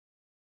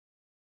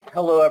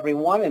Hello,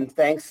 everyone, and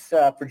thanks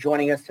for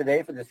joining us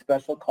today for this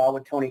special call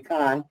with Tony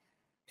Khan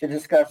to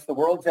discuss the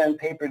World's End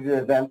pay-per-view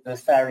event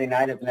this Saturday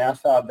night at the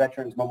Nassau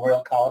Veterans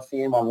Memorial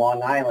Coliseum on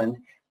Long Island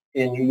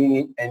in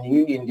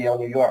Uniondale,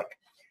 New York.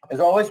 As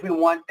always, we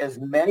want as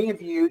many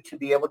of you to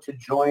be able to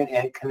join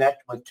and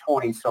connect with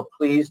Tony, so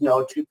please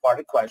no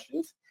two-parted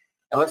questions.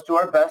 And let's do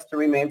our best to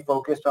remain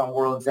focused on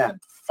World's End.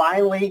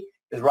 Finally,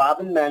 as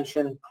Robin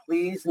mentioned,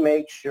 please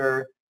make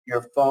sure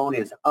your phone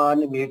is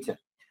unmuted.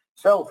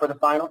 So for the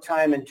final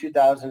time in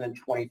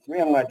 2023,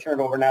 I'm going to turn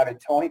it over now to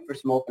Tony for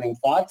some opening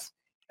thoughts,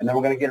 and then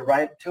we're going to get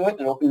right to it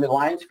and open the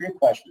lines for your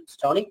questions.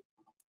 Tony?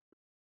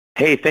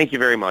 Hey, thank you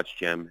very much,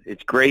 Jim.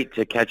 It's great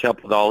to catch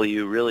up with all of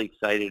you. Really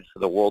excited for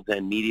the World's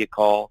End media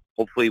call.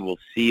 Hopefully we'll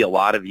see a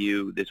lot of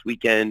you this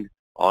weekend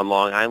on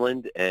Long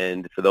Island.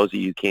 And for those of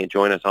you who can't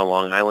join us on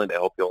Long Island, I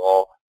hope you'll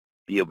all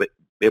be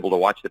able to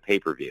watch the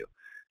pay-per-view.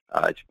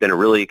 It's been a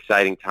really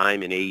exciting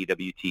time in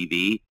AEW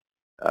TV.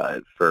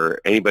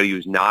 For anybody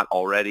who's not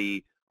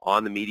already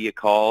on the media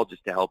call,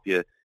 just to help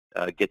you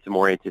get some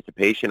more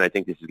anticipation, I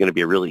think this is going to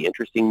be a really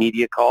interesting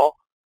media call.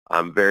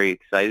 I'm very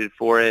excited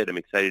for it. I'm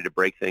excited to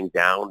break things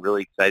down,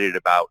 really excited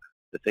about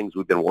the things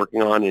we've been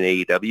working on in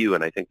AEW,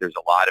 and I think there's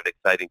a lot of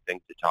exciting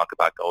things to talk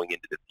about going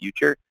into the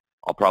future.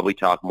 I'll probably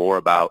talk more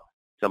about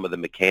some of the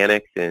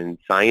mechanics and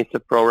science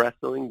of pro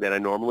wrestling than I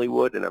normally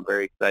would, and I'm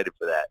very excited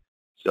for that.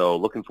 So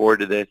looking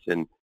forward to this,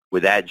 and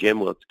with that, Jim,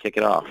 let's kick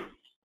it off.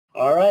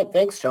 All right.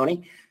 Thanks,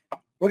 Tony.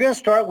 We're going to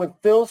start with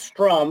Phil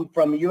Strum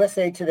from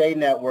USA Today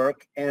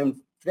Network. And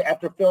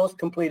after Phil's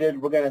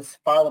completed, we're going to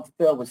follow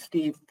Phil with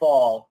Steve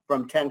Fall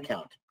from 10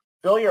 Count.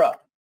 Phil, you're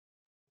up.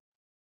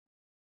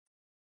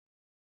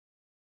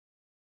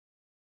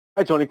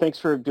 Hi, Tony. Thanks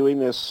for doing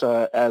this.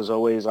 As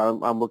always,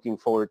 I'm looking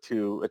forward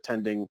to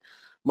attending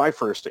my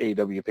first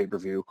AEW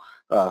pay-per-view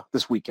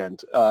this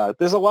weekend.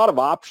 There's a lot of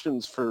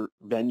options for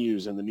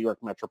venues in the New York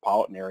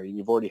metropolitan area, and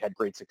you've already had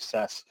great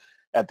success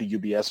at the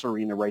UBS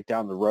Arena right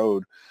down the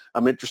road.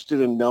 I'm interested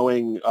in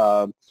knowing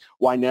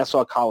why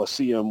Nassau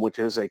Coliseum, which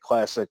is a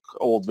classic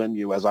old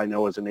venue, as I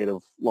know as a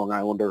native Long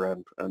Islander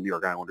and a New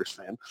York Islanders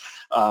fan,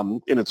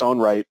 in its own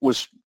right,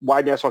 was why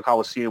Nassau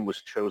Coliseum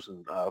was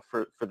chosen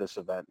for this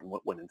event and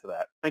what went into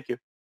that. Thank you.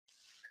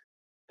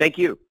 Thank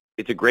you.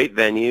 It's a great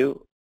venue.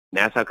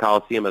 Nassau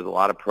Coliseum has a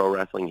lot of pro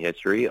wrestling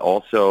history.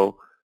 Also,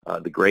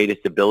 the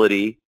greatest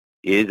ability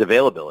is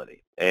availability.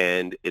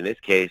 And in this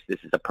case, this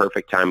is a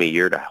perfect time of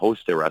year to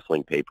host a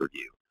wrestling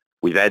pay-per-view.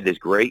 We've had this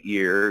great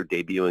year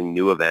debuting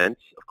new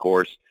events. Of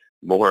course,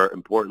 more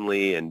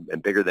importantly and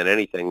bigger than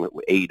anything,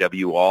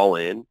 AEW All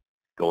In,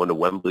 going to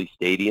Wembley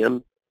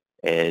Stadium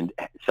and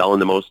selling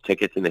the most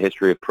tickets in the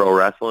history of pro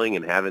wrestling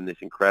and having this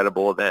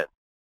incredible event.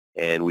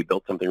 And we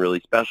built something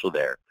really special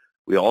there.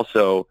 We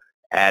also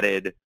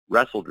added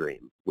Wrestle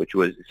Dream, which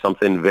was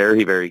something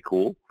very, very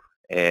cool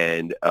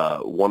and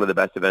one of the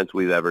best events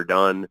we've ever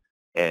done.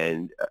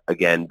 And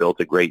again,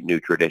 built a great new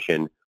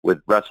tradition with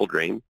Wrestle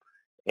Dream.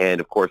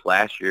 And of course,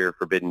 last year,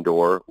 Forbidden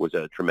Door was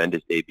a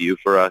tremendous debut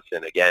for us.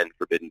 And again,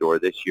 Forbidden Door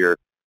this year,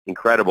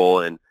 incredible.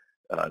 And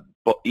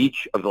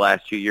each of the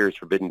last 2 years,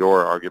 Forbidden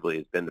Door arguably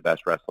has been the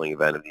best wrestling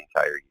event of the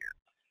entire year.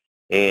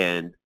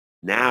 And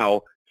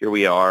now, here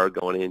we are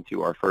going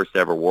into our first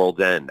ever World's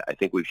End. I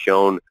think we've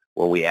shown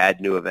when we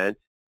add new events,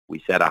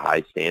 we set a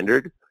high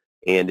standard.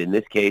 And in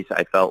this case,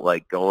 I felt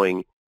like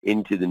going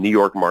into the New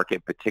York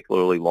market,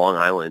 particularly Long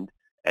Island,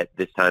 at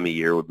this time of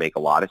year would make a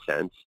lot of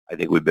sense. I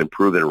think we've been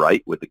proven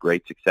right with the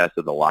great success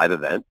of the live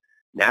event.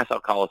 Nassau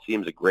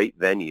Coliseum is a great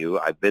venue.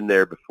 I've been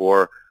there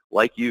before,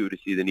 like you, to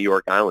see the New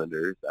York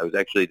Islanders. I was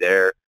actually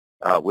there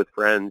with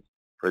friends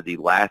for the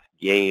last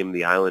game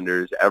the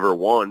Islanders ever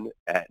won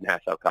at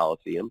Nassau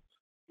Coliseum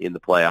in the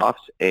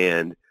playoffs,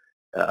 and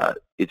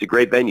it's a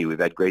great venue. We've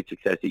had great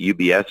success at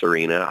UBS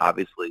Arena.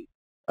 Obviously,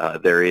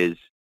 there is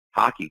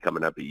hockey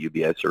coming up at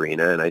UBS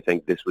Arena, and I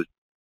think this was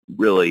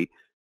really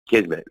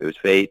kismet. It was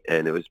fate,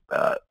 and it was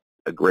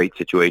a great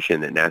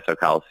situation at Nassau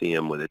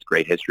Coliseum with its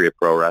great history of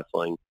pro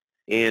wrestling.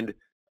 And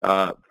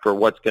for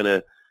what's going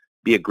to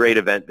be a great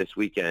event this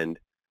weekend,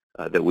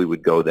 that we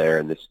would go there,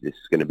 and this is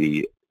going to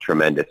be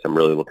tremendous. I'm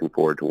really looking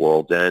forward to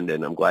World's End,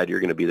 and I'm glad you're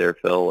going to be there,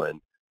 Phil.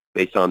 And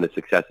based on the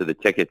success of the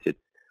tickets, it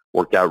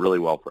worked out really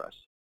well for us.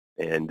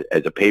 And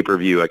as a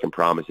pay-per-view, I can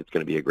promise it's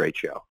going to be a great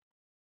show.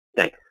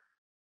 Thanks.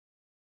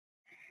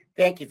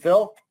 Thank you,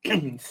 Phil.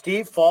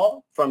 Steve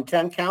Fall from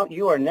 10 Count,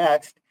 you are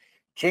next.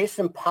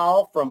 Jason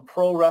Powell from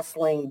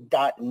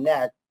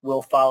ProWrestling.net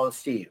will follow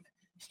Steve.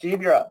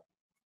 Steve, you're up.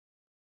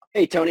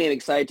 Hey, Tony, I'm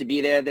excited to be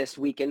there this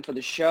weekend for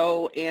the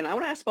show. And I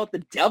want to ask about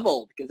the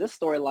Devil, because this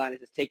storyline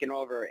has taken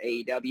over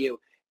AEW.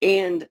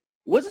 And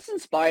was this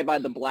inspired by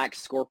the Black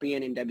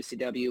Scorpion in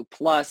WCW?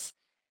 Plus,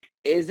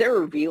 is there a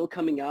reveal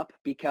coming up?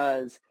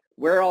 Because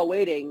we're all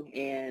waiting,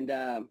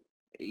 and,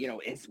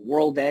 is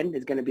World End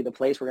is going to be the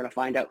place we're going to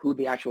find out who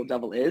the actual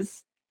Devil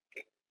is?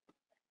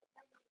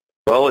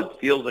 Well, it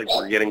feels like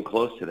we're getting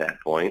close to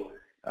that point,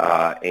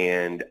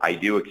 and I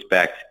do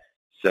expect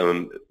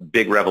some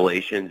big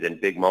revelations and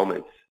big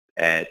moments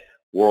at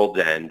World's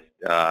End.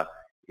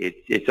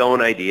 it's its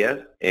own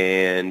idea,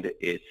 and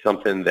it's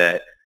something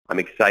that I'm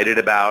excited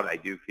about. I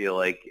do feel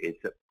like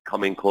it's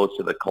coming close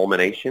to the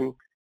culmination,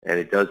 and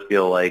it does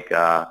feel like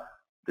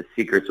the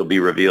secrets will be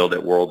revealed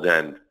at World's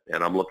End,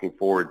 and I'm looking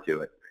forward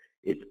to it.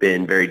 It's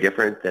been very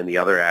different than the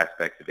other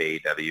aspects of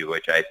AEW,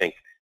 which I think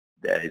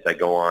that as I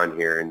go on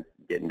here and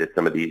get into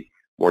some of these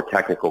more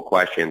technical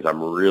questions,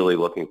 I'm really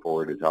looking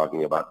forward to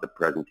talking about the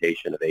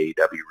presentation of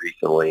AEW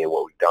recently and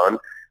what we've done.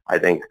 I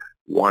think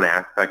one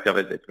aspect of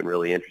it that's been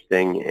really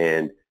interesting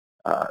and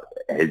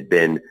has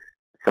been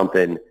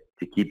something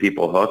to keep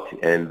people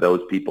hooked, and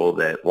those people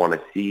that want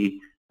to see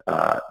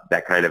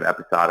that kind of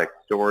episodic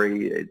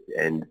story,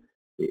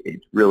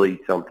 it's really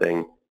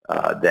something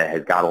that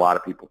has got a lot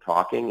of people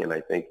talking, and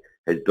I think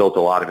has built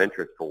a lot of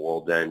interest for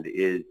World's End,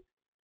 is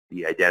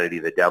the identity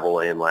of the devil,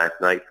 and last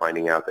night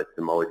finding out that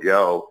Samoa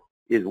Joe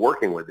is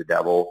working with the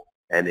devil,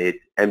 and it's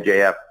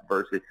MJF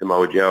versus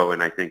Samoa Joe,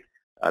 and I think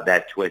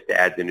that twist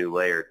adds a new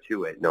layer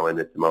to it, knowing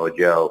that Samoa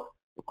Joe,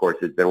 of course,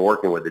 has been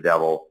working with the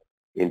devil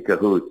in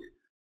cahoots,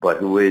 but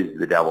who is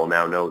the devil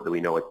now knows that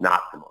we know it's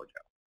not Samoa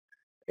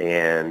Joe.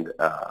 And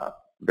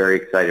very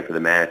excited for the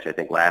match. I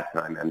think last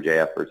time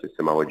MJF versus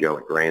Samoa Joe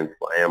at Grand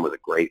Slam was a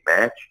great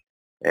match,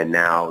 and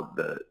now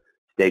the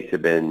stakes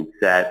have been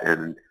set,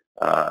 and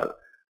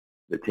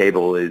the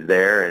table is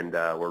there, and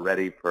we're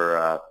ready for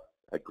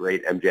a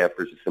great MJF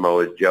versus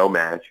Samoa Joe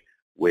match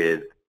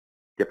with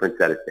different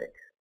set of stakes.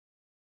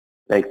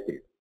 Thanks,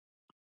 Steve.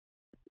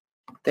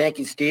 Thank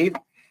you, Steve.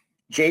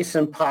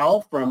 Jason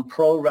Powell from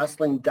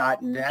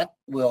ProWrestling.net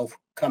will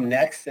come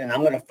next, and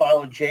I'm going to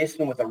follow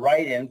Jason with a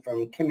write-in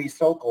from Kimmy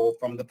Sokol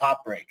from the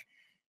Pop Break.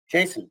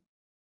 Jason.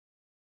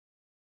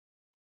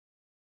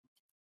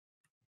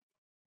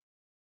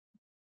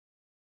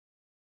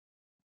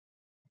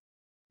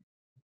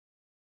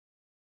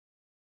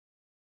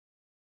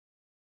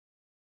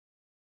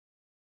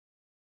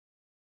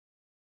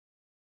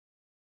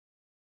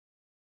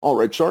 All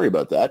right, sorry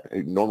about that.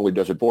 It normally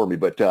does it for me,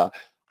 but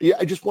yeah,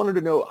 I just wanted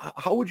to know,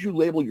 how would you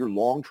label your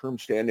long-term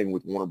standing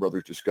with Warner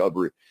Brothers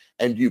Discovery,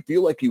 and do you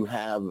feel like you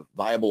have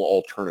viable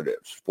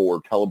alternatives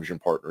for television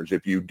partners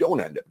if you don't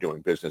end up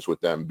doing business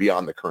with them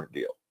beyond the current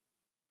deal?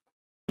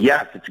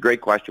 Yes, it's a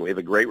great question. We have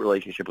a great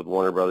relationship with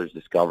Warner Brothers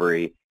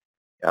Discovery.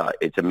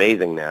 It's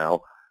amazing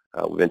now.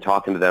 We've been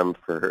talking to them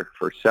for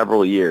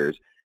several years.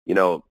 You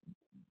know,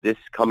 this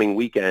coming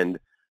weekend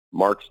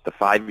marks the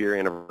 5-year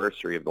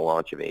anniversary of the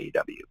launch of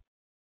AEW.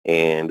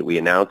 And we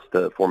announced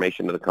the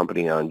formation of the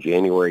company on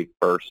January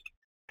 1st,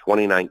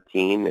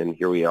 2019, and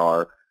here we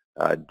are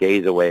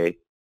days away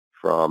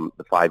from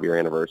the 5-year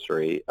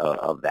anniversary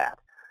of that.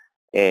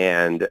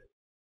 And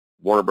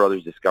Warner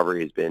Brothers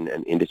Discovery has been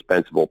an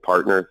indispensable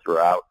partner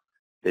throughout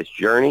this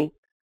journey.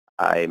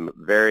 I'm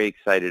very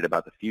excited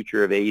about the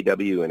future of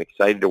AEW and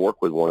excited to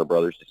work with Warner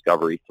Brothers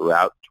Discovery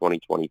throughout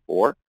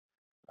 2024.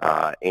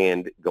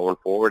 And going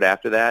forward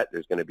after that,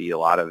 there's going to be a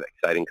lot of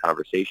exciting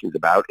conversations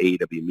about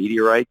AEW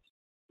media rights.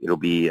 It'll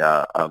be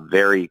a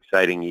very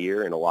exciting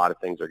year, and a lot of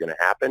things are going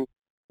to happen.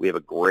 We have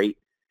a great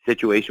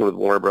situation with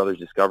Warner Brothers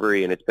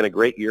Discovery, and it's been a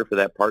great year for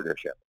that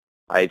partnership.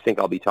 I think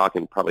I'll be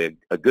talking probably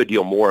a good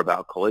deal more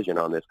about Collision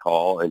on this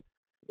call and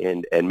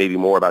maybe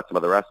more about some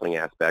of the wrestling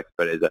aspects.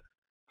 But as a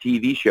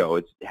TV show,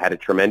 it's had a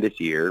tremendous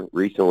year.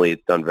 Recently,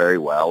 it's done very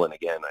well. And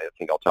again, I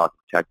think I'll talk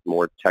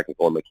more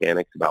technical and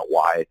mechanics about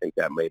why I think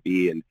that may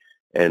be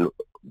and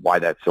why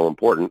that's so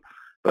important.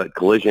 But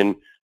Collision,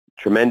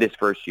 tremendous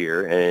first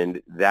year,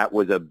 and that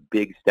was a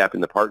big step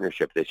in the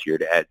partnership this year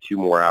to add 2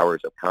 more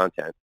hours of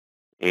content.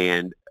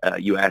 And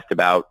you asked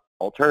about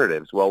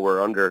alternatives. Well,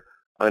 we're under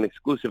an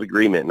exclusive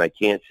agreement, and I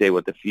can't say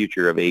what the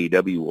future of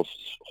AEW will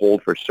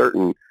hold for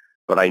certain,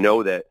 but I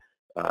know that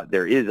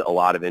there is a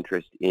lot of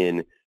interest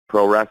in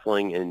pro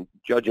wrestling, and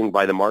judging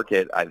by the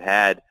market I've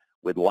had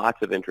with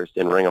lots of interest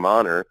in Ring of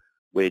Honor,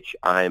 which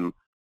I'm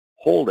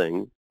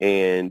holding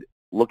and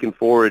looking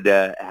forward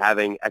to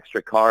having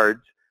extra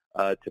cards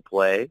to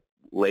play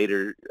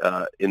later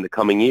in the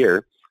coming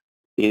year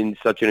in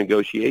such a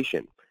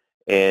negotiation.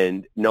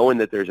 And knowing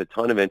that there's a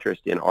ton of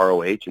interest in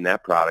ROH and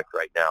that product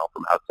right now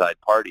from outside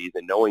parties,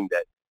 and knowing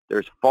that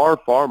there's far,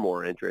 far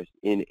more interest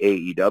in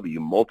AEW,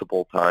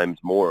 multiple times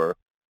more,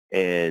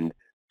 and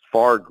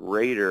far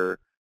greater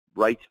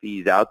rights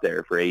fees out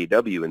there for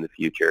AEW in the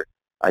future,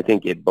 I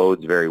think it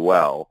bodes very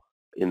well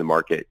in the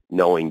market,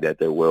 knowing that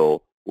there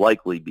will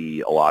likely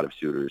be a lot of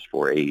suitors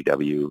for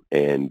AEW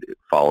and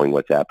following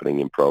what's happening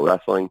in pro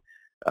wrestling.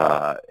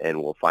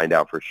 And we'll find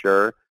out for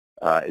sure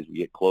as we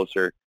get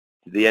closer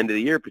to the end of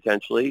the year,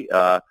 potentially.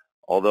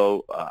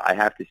 Although I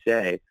have to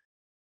say,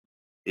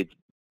 it's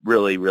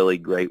really, really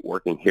great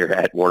working here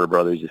at Warner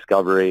Brothers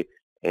Discovery.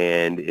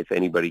 And if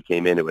anybody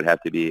came in, it would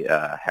have to be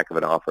a heck of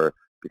an offer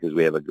because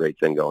we have a great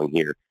thing going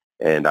here.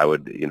 And I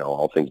would,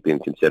 all things being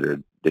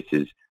considered, this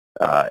is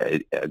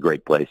a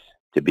great place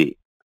to be.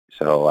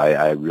 So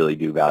I really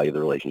do value the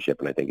relationship,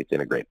 and I think it's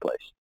in a great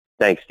place.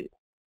 Thanks, Steve.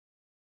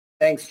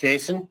 Thanks,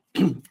 Jason.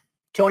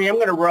 Tony, I'm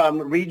going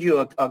to read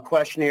you a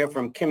question here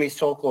from Kimmy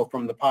Sokol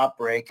from the Pop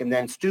Break, and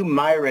then Stu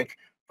Myrick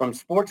from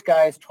Sports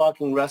Guys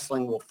Talking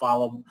Wrestling will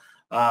follow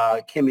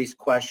Kimmy's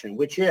question,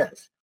 which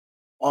is,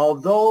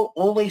 although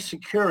only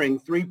securing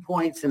 3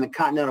 points in the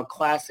Continental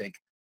Classic,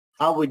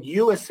 how would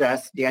you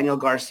assess Daniel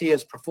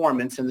Garcia's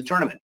performance in the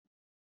tournament?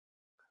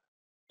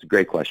 It's a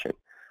great question.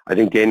 I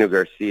think Daniel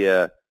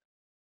Garcia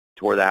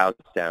tore the house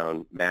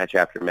down match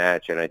after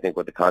match, and I think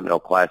what the Continental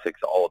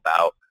Classic's all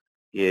about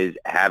is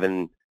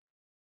having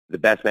the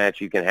best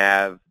match you can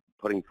have,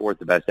 putting forth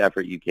the best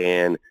effort you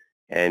can,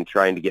 and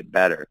trying to get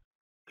better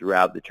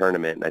throughout the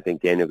tournament. And I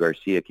think Daniel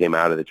Garcia came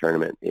out of the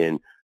tournament in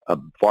a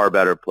far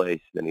better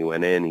place than he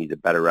went in. He's a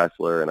better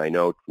wrestler, and I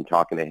know from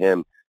talking to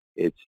him,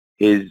 it's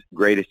his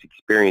greatest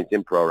experience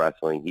in pro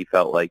wrestling. He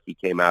felt like he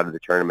came out of the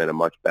tournament a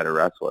much better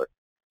wrestler.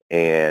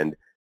 And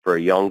for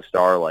a young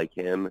star like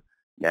him,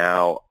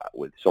 now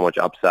with so much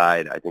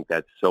upside, I think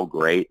that's so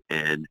great.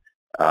 And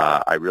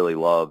I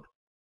love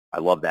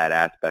that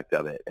aspect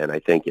of it. And I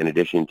think in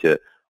addition to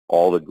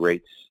all the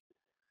great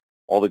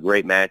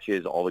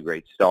matches, all the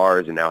great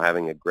stars, and now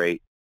having a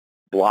great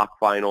block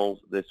finals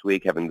this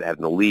week, having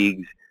the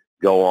leagues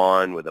go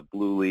on with a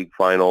Blue League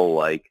final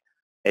like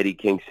Eddie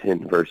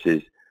Kingston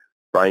versus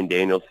Bryan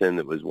Danielson,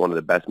 that was one of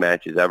the best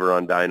matches ever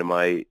on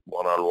Dynamite,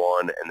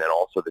 one-on-one, and then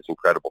also this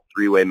incredible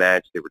three-way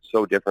match. They were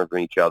so different from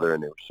each other,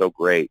 and they were so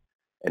great.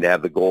 And to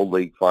have the Gold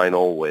League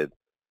final with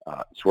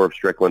Swerve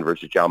Strickland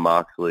versus Jon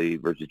Moxley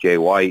versus Jay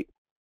White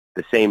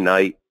the same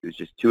night, it was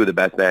just two of the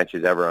best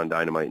matches ever on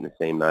Dynamite in the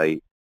same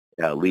night,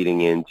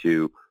 leading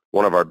into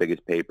one of our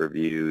biggest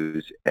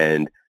pay-per-views.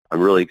 And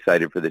I'm really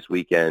excited for this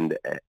weekend.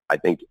 I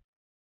think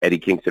Eddie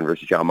Kingston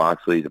versus Jon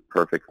Moxley is a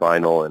perfect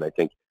final, and I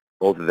think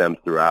both of them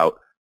throughout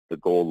the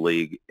Gold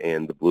League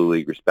and the Blue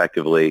League,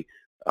 respectively,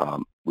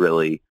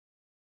 really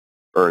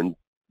earned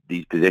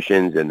these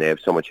positions, and they have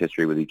so much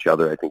history with each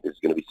other. I think this is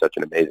going to be such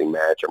an amazing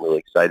match. I'm really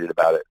excited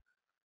about it.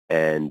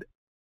 And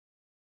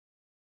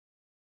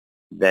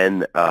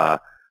then I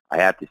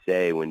have to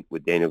say,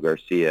 with Daniel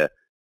Garcia,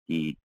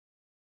 he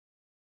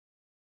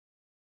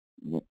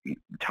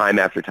time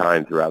after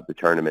time throughout the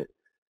tournament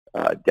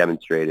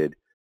demonstrated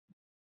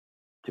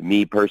to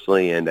me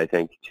personally, and I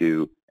think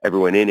to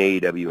everyone in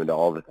AEW and to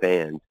all the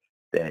fans,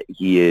 that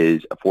he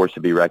is a force to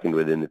be reckoned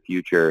with in the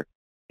future,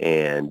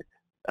 and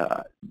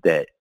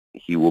that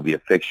he will be a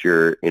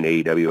fixture in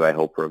AEW, I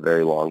hope, for a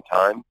very long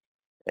time.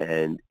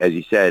 And as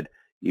you said,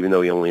 even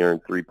though he only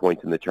earned 3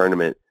 points in the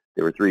tournament,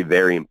 there were 3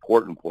 very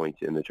important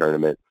points in the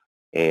tournament,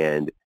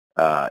 and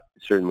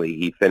certainly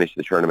he finished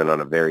the tournament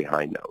on a very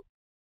high note.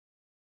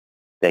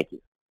 Thank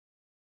you.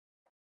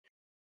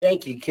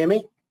 Thank you,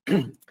 Kimmy.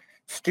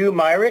 Stu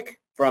Myrick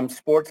from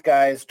Sports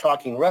Guys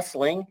Talking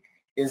Wrestling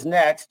is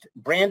next.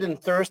 Brandon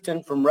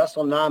Thurston from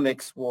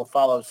WrestleNomics will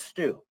follow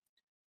Stu.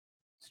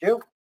 Stu?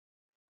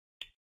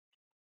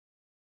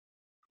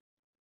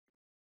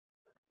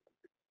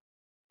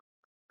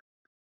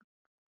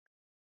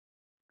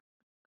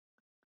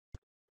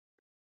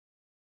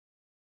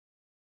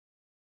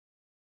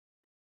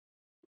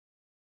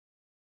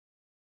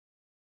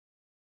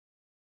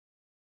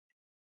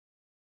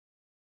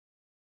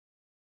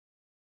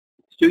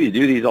 Stu, you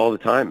do these all the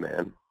time,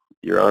 man.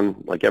 You're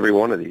on like every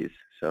one of these,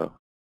 so.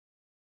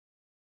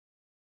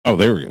 Oh,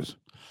 there he is.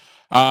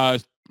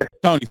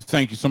 Tony,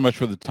 thank you so much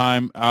for the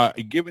time.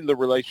 Given the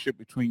relationship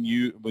between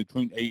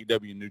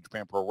AEW and New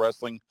Japan Pro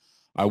Wrestling,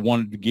 I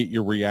wanted to get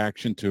your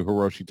reaction to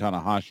Hiroshi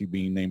Tanahashi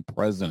being named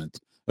president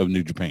of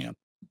New Japan.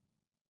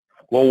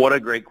 Well, what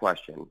a great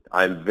question.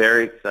 I'm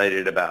very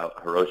excited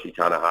about Hiroshi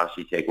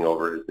Tanahashi taking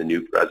over as the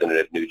new president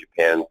of New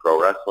Japan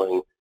Pro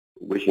Wrestling.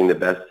 Wishing the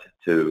best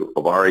to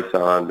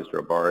Obari-san. Mr.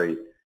 Obari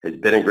has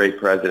been a great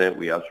president.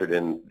 We ushered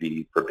in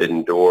the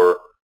Forbidden Door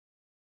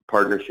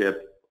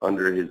partnership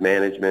under his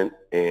management,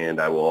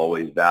 and I will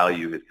always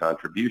value his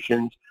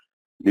contributions.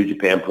 New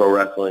Japan Pro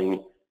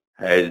Wrestling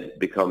has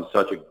become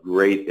such a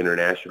great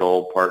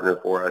international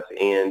partner for us,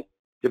 and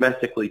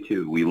domestically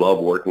too. We love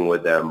working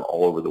with them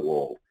all over the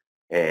world.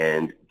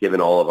 And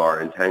given all of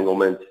our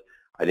entanglements,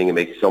 I think it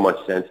makes so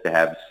much sense to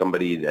have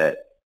somebody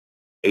that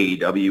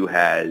AEW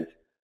has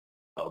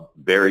a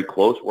very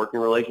close working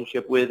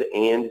relationship with,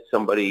 and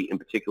somebody in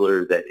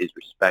particular that is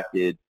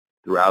respected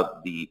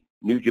throughout the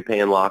New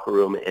Japan locker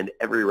room and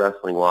every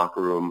wrestling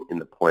locker room in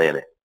the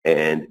planet.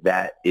 And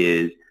that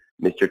is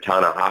Mr.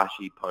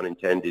 Tanahashi, pun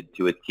intended,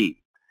 to a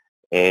T.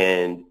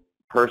 And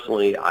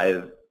personally,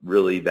 I've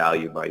really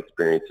valued my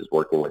experiences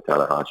working with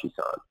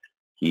Tanahashi-san.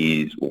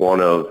 He's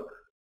one of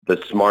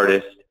the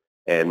smartest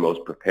and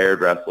most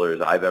prepared wrestlers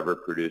I've ever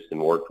produced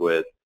and worked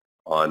with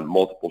on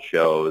multiple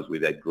shows.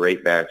 We've had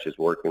great matches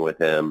working with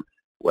him,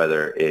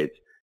 whether it's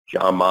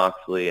Jon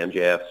Moxley,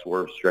 MJF,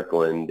 Swerve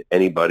Strickland,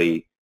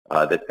 anybody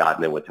that's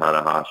gotten in with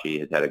Tanahashi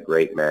has had a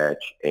great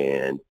match.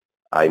 And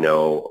I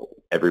know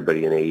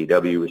everybody in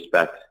AEW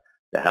respects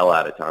the hell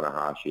out of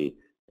Tanahashi,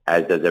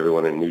 as does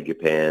everyone in New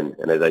Japan.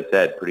 And as I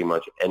said, pretty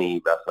much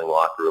any wrestling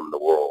locker room in the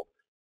world,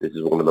 this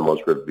is one of the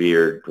most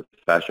revered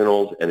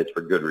professionals, and it's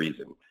for good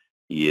reason.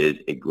 He is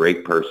a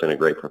great person, a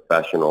great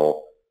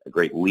professional, a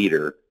great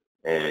leader,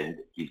 and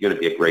he's going to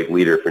be a great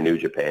leader for New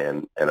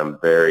Japan. And I'm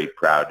very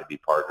proud to be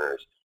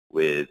partners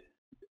with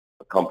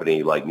a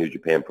company like New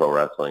Japan Pro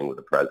Wrestling with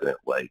a president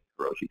like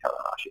Hiroshi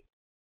Tanahashi.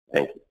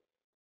 Thank you.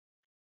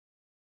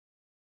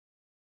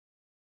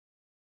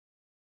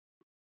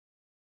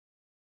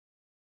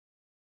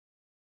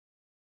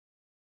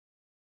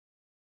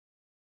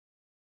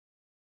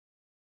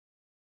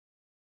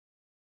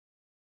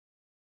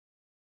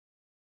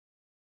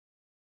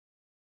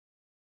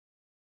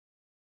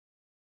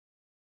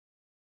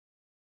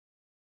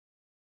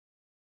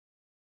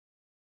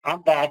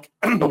 I'm back.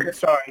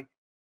 Sorry.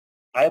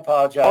 I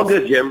apologize. All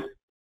good, Jim.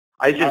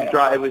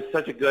 It was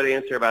such a good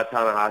answer about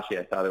Tanahashi.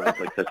 I thought it was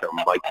like such a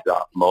mic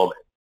drop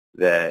moment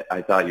that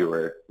I thought you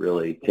were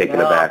really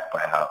taken aback by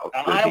how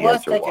good the I was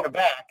answer taken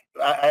aback.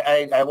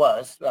 I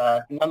was.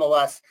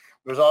 Nonetheless,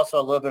 there's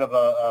also a little bit of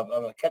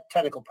a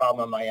technical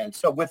problem on my end.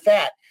 So with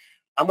that,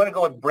 I'm going to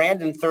go with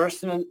Brandon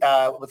Thurston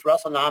with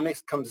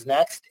WrestleNomics comes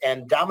next,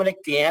 and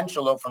Dominic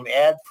D'Angelo from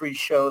Ad Free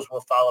Shows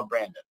will follow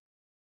Brandon.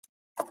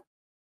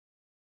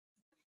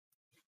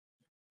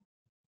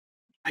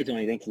 Hi,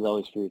 Tony. Thanks as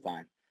always for your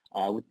time.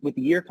 With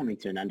the year coming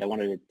to an end, I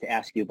wanted to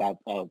ask you about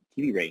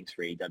TV ratings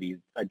for AEW.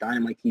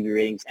 Dynamite TV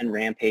ratings and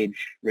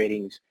Rampage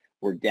ratings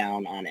were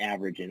down on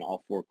average in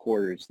all 4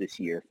 quarters this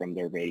year from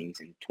their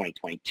ratings in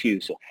 2022.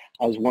 So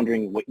I was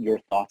wondering what your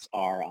thoughts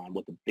are on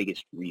what the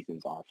biggest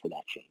reasons are for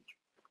that change.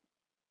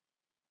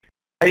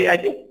 I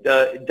think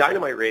the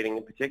Dynamite rating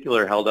in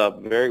particular held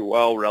up very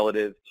well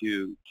relative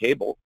to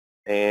cable.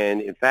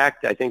 And in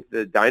fact, I think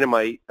the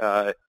Dynamite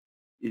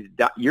is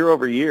year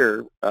over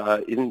year,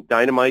 isn't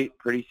Dynamite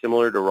pretty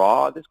similar to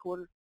Raw this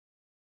quarter?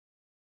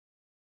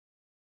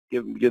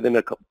 Give them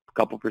a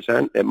couple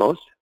percent at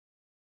most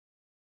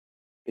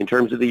in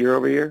terms of the year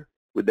over year.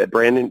 With that,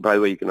 Brandon, by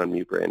the way, you can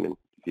unmute Brandon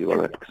if you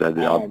want to, because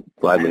I'll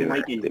gladly.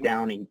 Dynamite is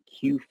down in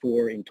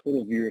Q4 in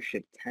total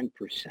viewership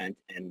 10%,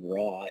 and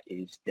Raw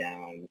is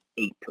down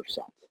 8%.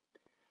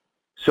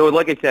 So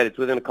like I said, it's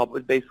within a couple,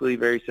 it's basically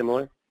very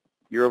similar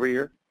year over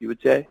year, you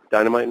would say,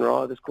 Dynamite and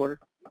Raw this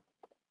quarter?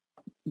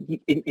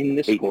 In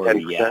this quarter,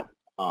 yeah.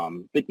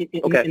 But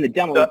in the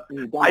demo,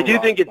 I do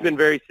think it's been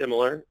very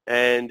similar,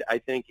 and I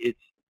think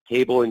it's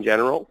cable in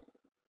general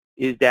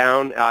is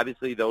down.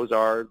 Obviously, those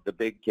are the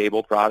big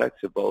cable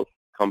products of both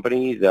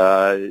companies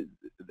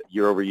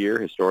year over year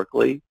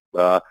historically.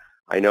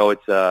 I know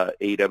it's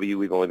AEW.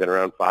 We've only been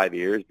around 5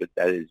 years, but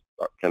that has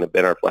kind of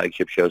been our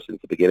flagship show since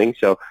the beginning.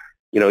 So,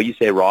 you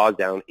say Raw is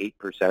down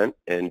 8%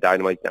 and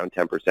Dynamite's down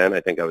 10%. I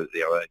think I was,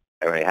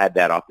 and I had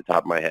that off the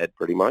top of my head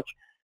pretty much.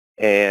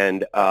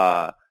 And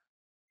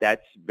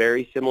that's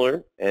very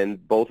similar,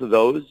 and both of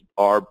those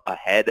are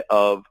ahead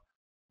of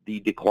the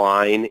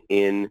decline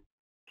in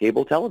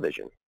cable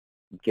television.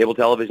 Cable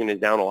television is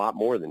down a lot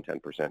more than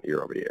 10%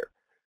 year over year.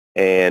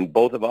 And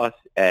both of us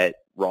at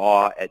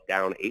Raw at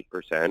down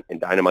 8% and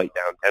Dynamite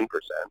down 10%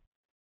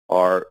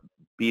 are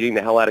beating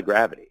the hell out of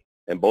gravity.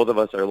 And both of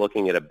us are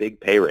looking at a big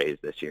pay raise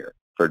this year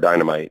for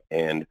Dynamite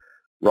and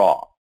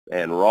Raw.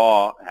 And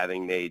Raw,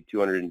 having made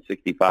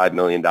 $265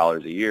 million a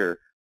year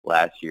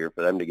last year,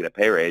 for them to get a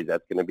pay raise,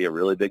 that's going to be a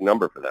really big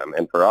number for them.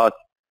 And for us,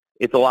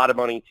 it's a lot of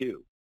money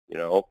too.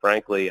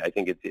 Frankly, I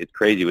think it's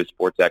crazy with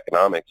sports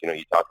economics.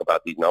 You talk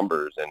about these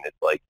numbers and it's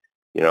like,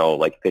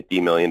 like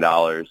 $50 million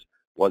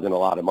wasn't a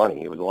lot of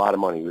money. It was a lot of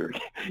money.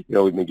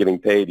 We've been getting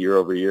paid year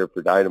over year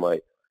for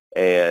Dynamite,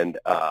 and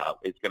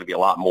it's going to be a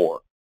lot more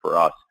for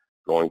us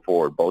going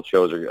forward. Both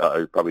shows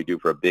are probably due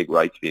for a big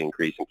rights fee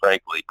increase, and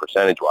frankly,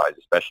 percentage-wise,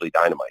 especially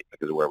Dynamite,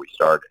 because of where we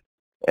started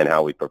and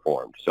how we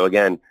performed. So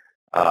again,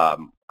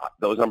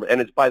 those numbers,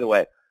 and it's, by the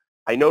way,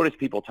 I notice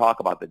people talk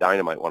about the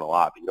Dynamite one a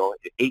lot, but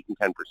 8 and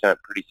 10%,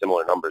 pretty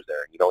similar numbers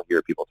there. You don't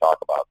hear people talk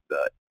about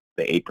the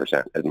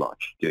 8% as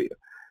much, do you?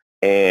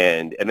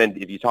 And then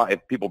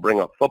if people bring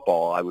up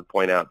football, I would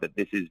point out that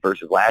this is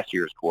versus last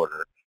year's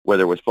quarter, where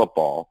there was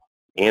football,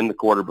 and the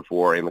quarter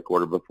before, and the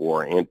quarter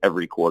before, and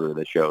every quarter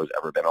the show's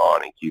ever been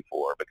on in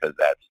Q4, because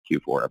that's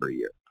Q4 every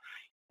year.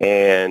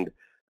 And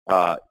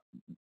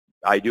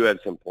I do have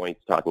some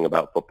points talking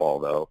about football,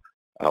 though.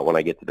 When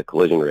I get to the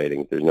collision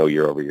ratings, there's no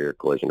year-over-year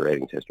collision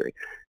ratings history.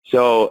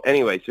 So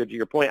anyway, so to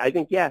your point, I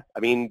think,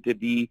 to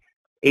be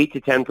 8 to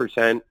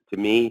 10% to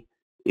me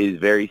is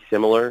very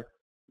similar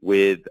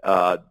with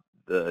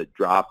the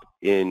drop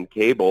in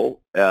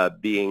cable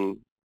being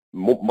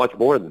much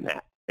more than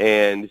that.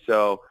 And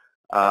so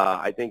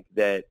I think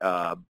that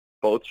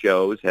both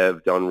shows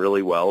have done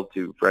really well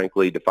to,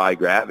 frankly, defy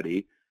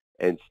gravity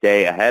and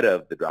stay ahead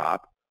of the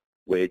drop,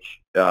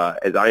 which,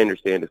 as I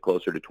understand, is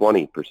closer to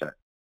 20%.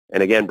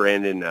 And again,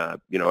 Brandon,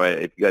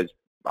 if you guys,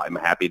 I'm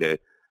happy to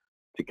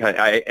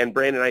and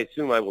Brandon, I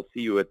assume I will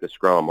see you at the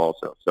Scrum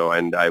also. So,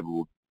 and I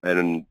will,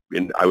 and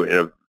I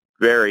would,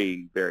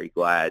 very, very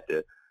glad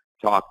to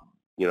talk,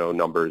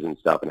 numbers and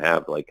stuff, and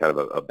have like kind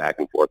of a back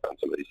and forth on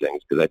some of these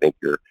things, because I think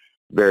you're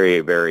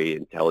very, very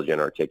intelligent,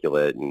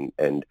 articulate,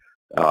 and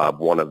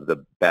one of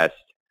the best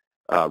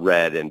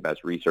read and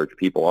best researched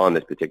people on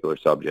this particular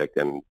subject,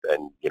 and I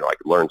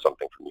could learn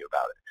something from you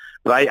about it.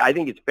 But I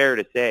think it's fair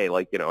to say,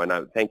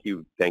 and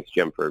thanks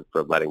Jim for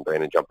letting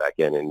Brandon jump back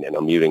in and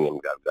unmuting him,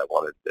 because I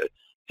wanted to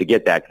to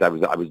get that,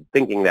 because I was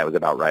thinking that was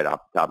about right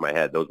off the top of my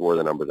head. Those were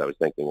the numbers I was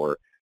thinking were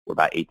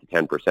about 8 to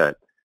 10%.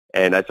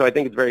 And so I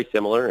think it's very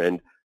similar.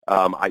 And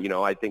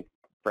I think,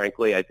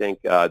 frankly,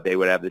 they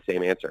would have the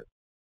same answer,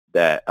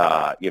 that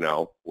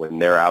when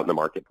they're out in the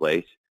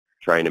marketplace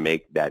trying to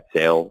make that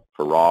sale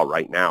for Raw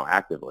right now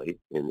actively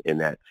in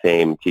that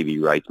same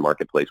TV rights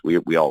marketplace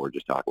we all were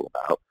just talking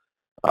about,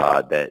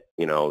 that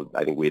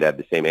I think we'd have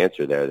the same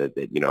answer there,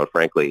 that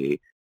frankly,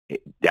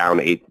 down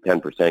 8 to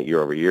 10%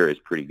 year over year is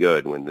pretty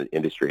good when the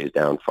industry is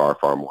down far,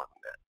 far more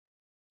than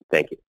that.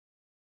 Thank you.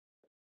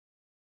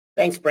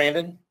 Thanks,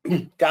 Brandon.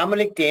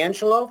 Dominic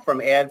D'Angelo from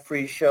Ad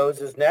Free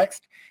Shows is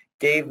next.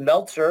 Dave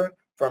Meltzer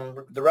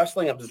from the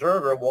Wrestling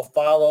Observer will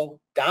follow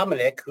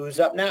Dominic, who's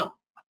up now.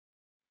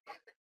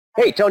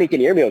 Hey, Tony,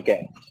 can you hear me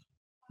okay?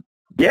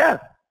 Yeah.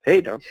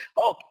 Hey, Dom.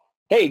 Oh,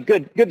 hey,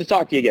 good to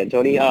talk to you again,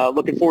 Tony.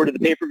 Looking forward to the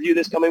pay-per-view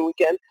this coming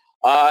weekend.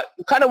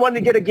 Kind of wanted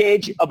to get a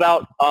gauge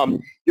about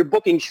your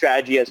booking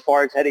strategy as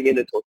far as heading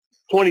into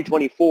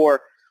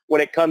 2024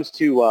 when it comes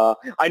to,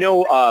 I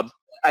know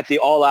at the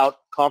All Out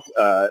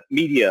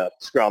media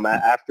scrum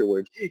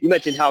afterwards, you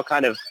mentioned how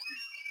kind of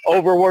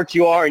overworked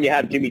you are, and you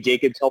have Jimmy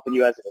Jacobs helping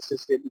you as an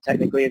assistant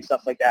technically and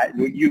stuff like that.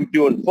 You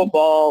doing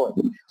football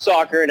and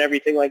soccer and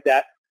everything like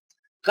that.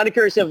 Kind of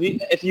curious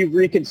if you've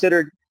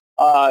reconsidered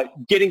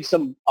getting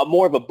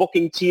more of a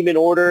booking team in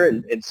order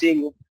and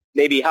seeing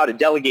maybe how to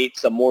delegate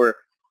some more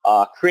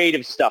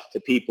creative stuff to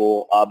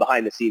people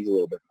behind the scenes a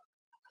little bit.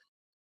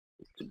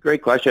 It's a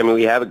great question. I mean,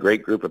 we have a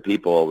great group of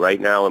people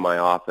right now in my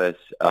office.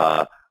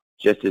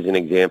 Just as an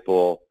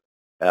example,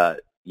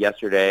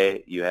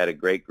 yesterday you had a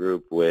great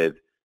group with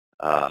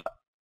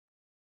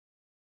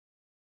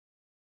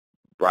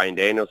Brian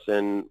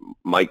Danielson,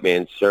 Mike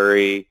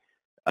Mansouri,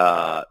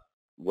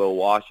 Will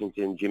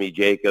Washington, Jimmy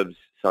Jacobs,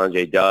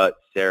 Sanjay Dutt,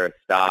 Sarah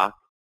Stock,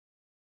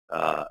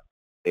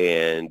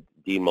 and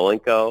Dean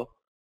Malenko,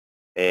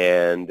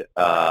 and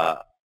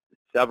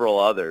several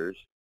others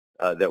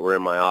that were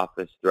in my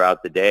office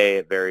throughout the day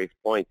at various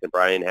points. And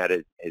Brian had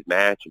his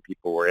match, and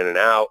people were in and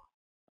out.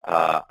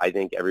 I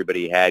think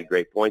everybody had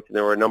great points, and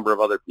there were a number of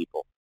other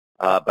people.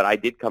 But I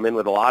did come in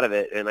with a lot of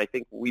it, and I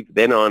think we've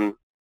been on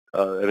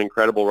an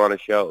incredible run of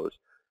shows.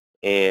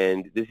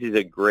 And this is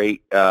a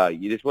great,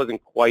 this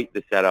wasn't quite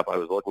the setup I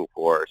was looking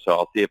for, so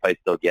I'll see if I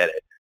still get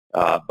it.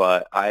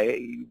 But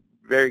I'm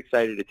very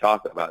excited to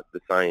talk about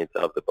the science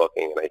of the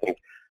booking. And I think,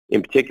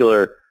 in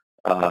particular,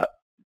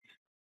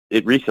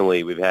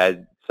 recently we've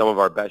had some of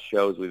our best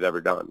shows we've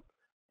ever done.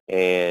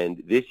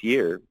 And this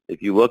year,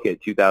 if you look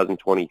at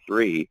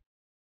 2023,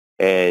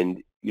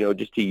 and,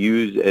 just to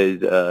use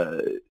as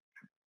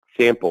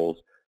samples,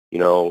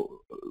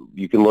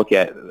 you can look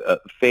at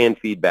fan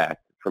feedback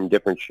from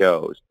different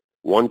shows.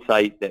 One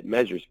site that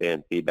measures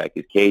fan feedback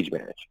is Cage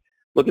Match.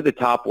 Look at the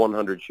top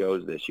 100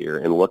 shows this year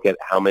and look at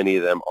how many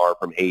of them are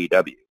from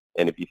AEW.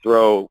 And if you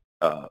throw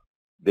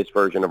this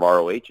version of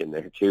ROH in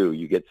there too,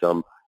 you get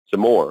some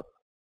more.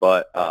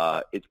 But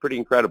it's pretty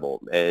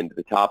incredible. And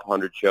the top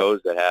 100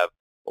 shows that have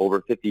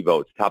over 50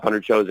 votes, top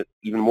 100 shows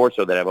even more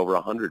so that have over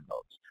 100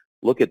 votes.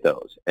 Look at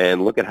those,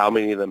 and look at how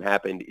many of them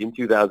happened in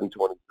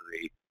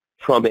 2023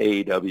 from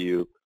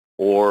AEW,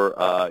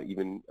 or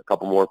even a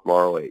couple more from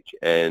ROH.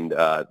 And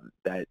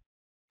that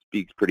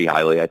speaks pretty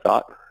highly, I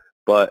thought.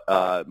 But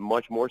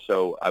much more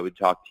so, I would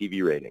talk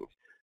TV ratings.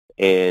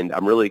 And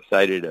I'm really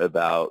excited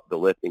about the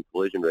lift in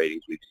collision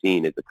ratings we've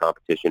seen as the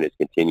competition has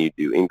continued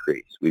to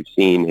increase. We've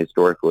seen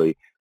historically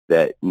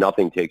that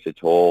nothing takes a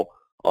toll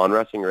on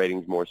wrestling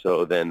ratings more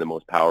so than the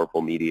most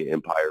powerful media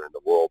empire in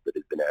the world, that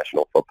is the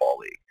National Football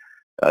League.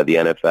 The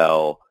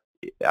NFL,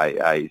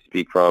 I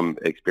speak from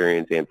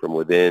experience and from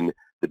within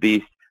the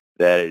beast,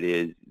 that it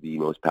is the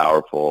most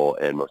powerful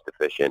and most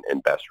efficient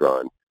and best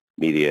run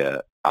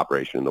media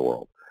operation in the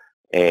world.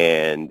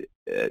 And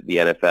the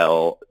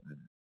NFL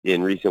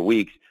in recent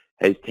weeks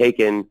has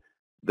taken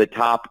the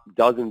top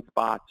dozen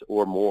spots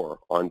or more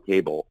on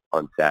cable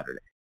on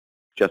Saturday,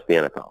 just the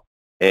NFL.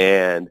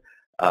 And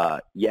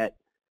yet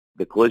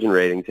the collision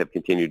ratings have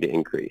continued to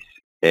increase.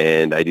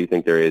 And I do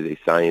think there is a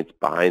science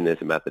behind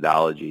this, a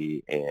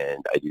methodology,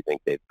 and I do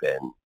think they've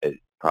been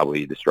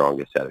probably the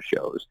strongest set of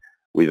shows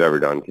we've ever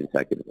done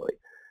consecutively.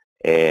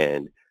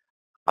 And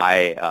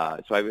I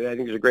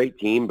think there's a great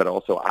team, but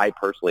also I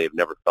personally have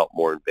never felt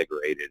more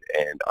invigorated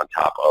and on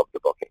top of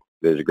the booking.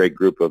 There's a great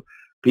group of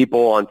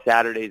people on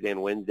Saturdays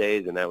and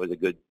Wednesdays, and that was a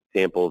good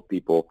sample of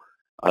people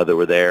that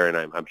were there. And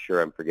I'm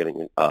sure I'm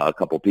forgetting a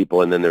couple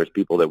people. And then there's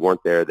people that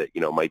weren't there that,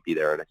 might be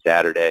there on a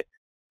Saturday.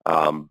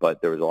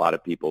 But there was a lot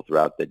of people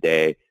throughout the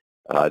day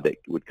that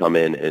would come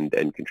in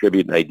and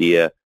contribute an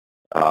idea.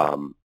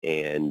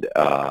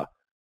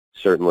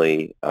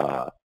 Certainly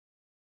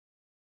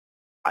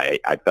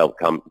I felt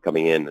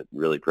coming in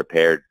really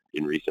prepared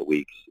in recent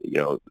weeks.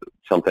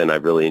 Something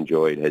I've really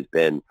enjoyed has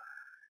been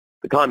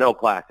the Continental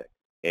Classic.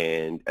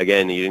 And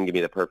again, you didn't give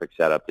me the perfect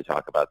setup to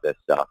talk about this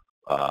stuff.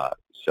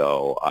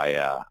 So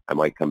I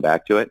might come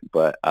back to it,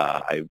 but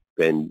I've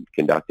been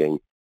conducting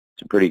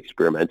some pretty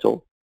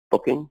experimental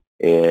booking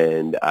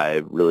and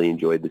I've really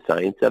enjoyed the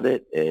science of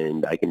it,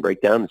 and I can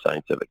break down the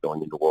science of it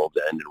going into World's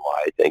End and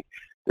why I think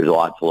there's a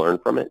lot to learn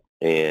from it.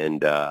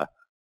 And I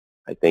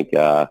think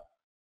I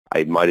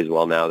might as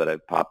well, now that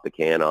I've popped the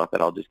can off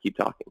it, I'll just keep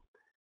talking.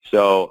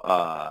 So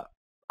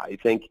I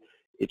think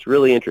it's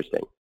really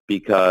interesting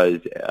because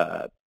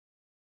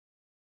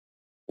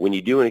when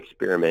you do an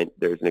experiment,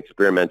 there's an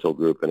experimental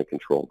group and a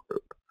control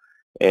group.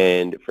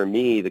 And for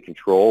me, the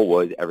control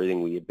was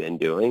everything we had been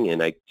doing,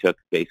 and I took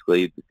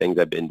basically the things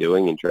I've been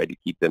doing and tried to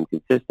keep them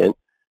consistent,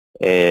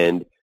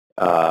 and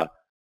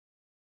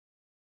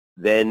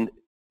then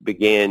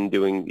began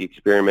doing the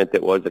experiment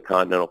that was the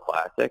Continental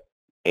Classic.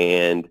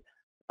 And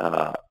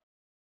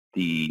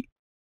the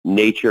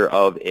nature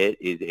of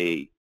it is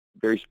a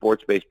very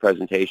sports-based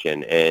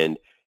presentation, and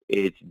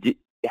it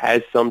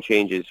has some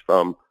changes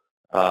from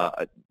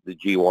the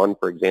G1,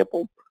 for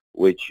example,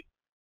 which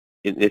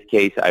in this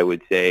case, I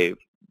would say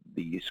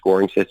the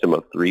scoring system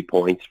of 3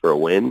 points for a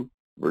win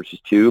versus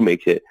 2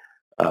 makes it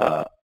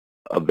a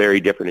very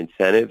different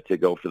incentive to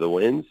go for the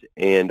wins.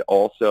 And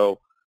also,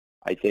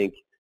 I think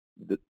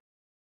the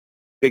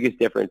biggest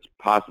difference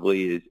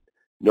possibly is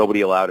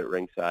nobody allowed at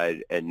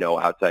ringside and no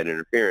outside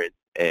interference.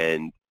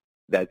 And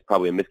that's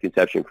probably a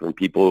misconception from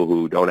people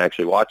who don't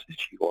actually watch the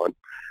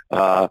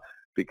G1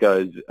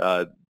 because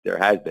there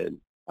has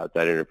been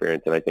outside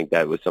interference, and I think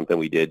that was something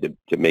we did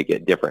to make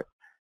it different.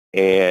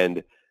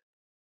 And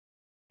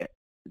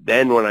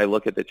then when I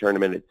look at the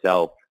tournament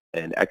itself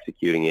and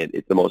executing it,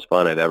 it's the most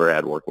fun I've ever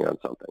had working on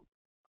something.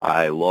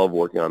 I love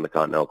working on the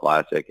Continental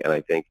Classic, and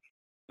I think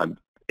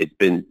it's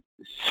been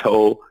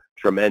so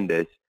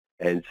tremendous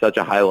and such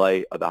a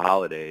highlight of the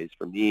holidays.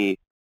 For me,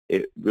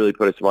 it really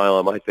put a smile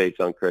on my face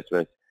on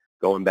Christmas,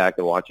 going back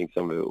and watching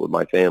some of it with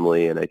my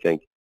family, and I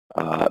think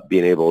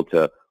being able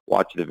to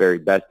watch the very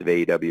best of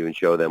AEW and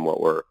show them what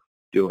we're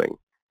doing.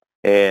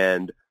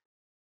 And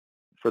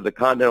for the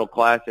Continental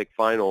Classic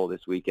final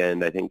this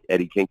weekend, I think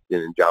Eddie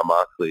Kingston and Jon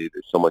Moxley,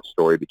 there's so much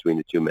story between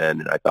the two men,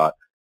 and I thought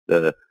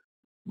the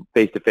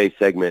face-to-face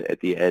segment at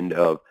the end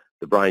of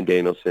the Bryan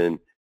Danielson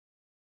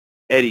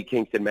Eddie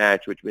Kingston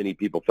match, which many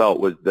people felt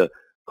was the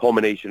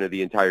culmination of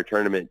the entire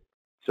tournament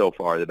so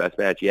far, the best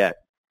match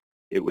yet,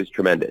 it was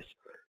tremendous.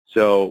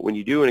 So when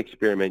you do an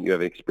experiment, you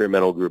have an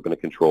experimental group and a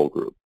control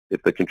group.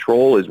 If the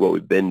control is what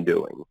we've been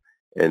doing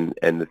and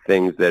the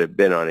things that have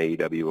been on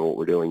AEW and what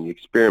we're doing, the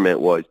experiment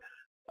was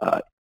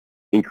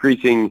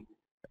increasing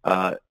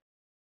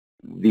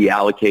the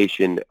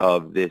allocation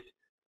of this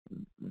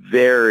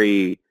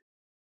very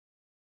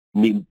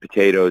meat and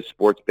potatoes,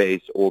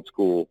 sports-based,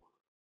 old-school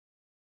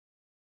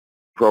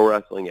pro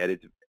wrestling at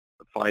its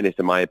finest,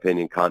 in my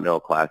opinion, Continental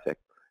Classic.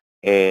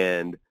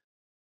 And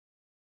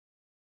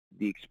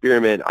the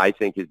experiment, I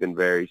think, has been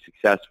very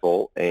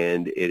successful,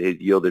 and it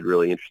has yielded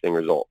really interesting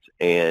results.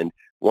 And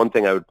one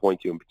thing I would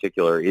point to in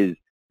particular is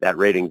that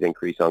ratings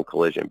increase on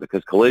Collision,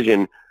 because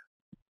Collision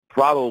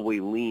probably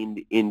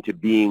leaned into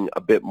being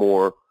a bit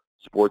more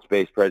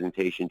sports-based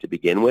presentation to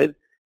begin with.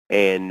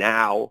 And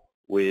now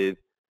with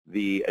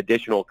the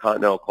additional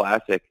Continental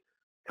Classic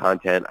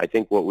content, I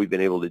think what we've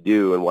been able to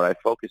do and what I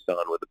focused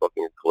on with the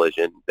booking of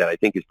Collision, that I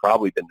think has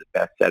probably been the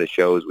best set of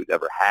shows we've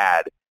ever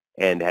had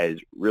and has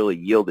really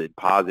yielded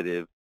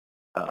positive,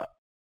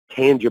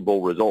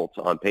 tangible results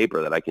on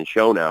paper that I can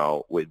show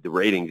now with the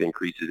ratings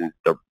increases in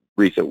the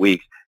recent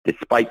weeks,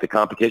 despite the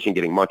competition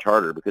getting much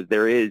harder, because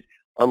there is,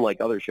 unlike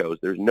other shows,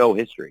 there's no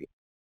history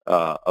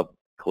of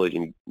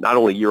Collision, not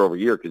only year over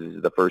year because this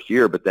is the first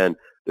year, but then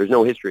there's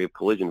no history of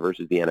Collision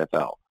versus the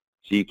NFL.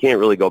 So you can't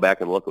really go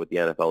back and look at what the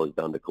NFL has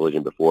done to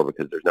Collision before,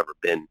 because there's never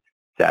been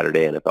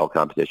Saturday NFL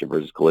competition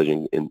versus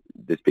Collision in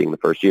this being the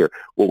first year.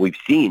 What we've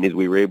seen is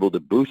we were able to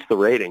boost the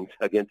ratings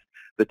against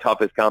the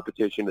toughest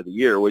competition of the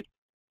year, which,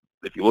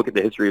 if you look at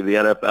the history of the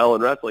NFL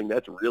and wrestling,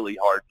 that's really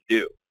hard to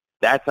do.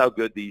 That's how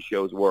good these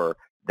shows were.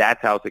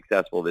 That's how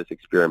successful this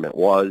experiment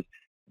was.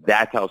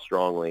 That's how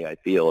strongly I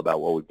feel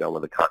about what we've done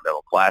with the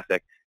Continental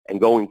Classic. And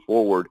going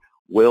forward,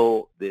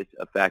 will this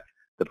affect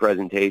the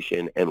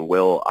presentation, and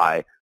will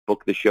I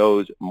book the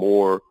shows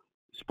more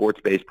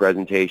sports-based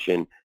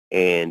presentation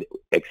and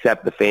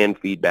accept the fan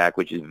feedback,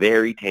 which is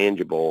very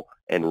tangible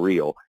and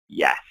real?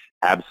 Yes,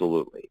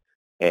 absolutely.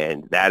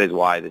 And that is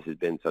why this has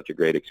been such a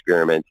great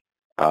experiment.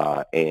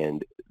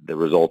 And the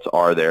results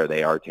are there.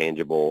 They are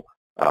tangible.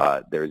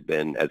 There's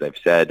been, as I've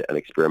said, an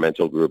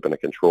experimental group and a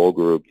control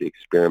group to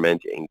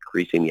experiment,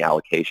 increasing the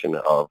allocation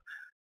of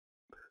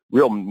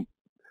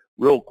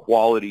real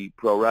quality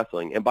pro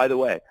wrestling. And by the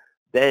way,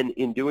 then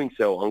in doing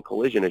so on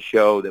Collision, a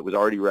show that was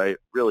already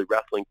really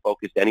wrestling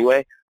focused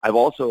anyway, I've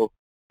also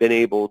been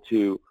able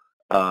to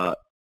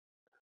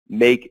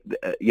make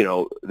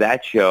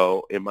that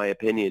show, in my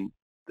opinion,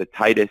 the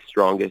tightest,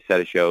 strongest set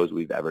of shows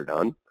we've ever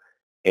done.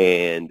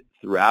 And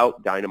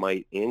throughout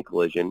Dynamite and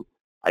Collision,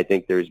 I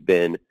think there's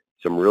been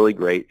some really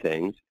great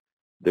things.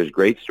 There's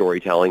great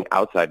storytelling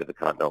outside of the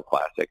Continental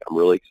Classic. I'm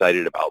really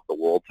excited about the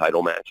world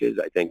title matches.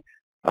 I think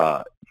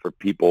for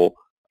people,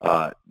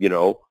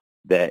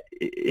 that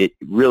it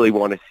really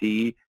want to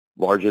see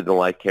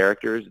larger-than-life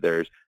characters,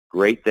 there's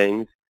great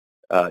things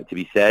to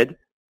be said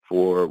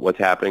for what's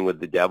happening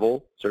with the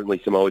Devil. Certainly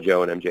Samoa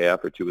Joe and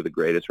MJF are two of the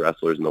greatest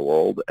wrestlers in the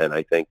world, and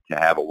I think to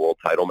have a world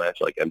title match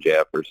like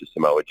MJF versus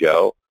Samoa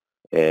Joe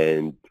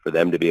and for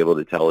them to be able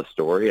to tell a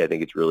story, I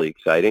think it's really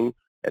exciting,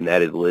 and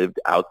that is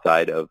lived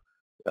outside of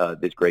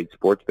this great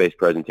sports-based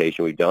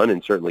presentation we've done,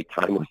 and certainly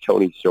time with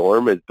Toni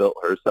Storm has built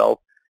herself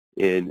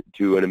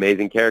into an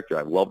amazing character.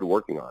 I've loved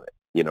working on it.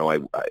 You know,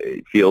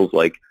 it feels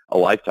like a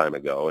lifetime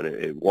ago,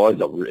 and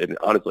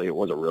honestly, it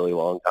was a really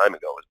long time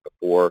ago.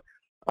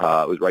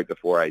 It was right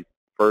before I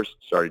first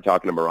started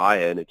talking to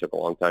Mariah, and it took a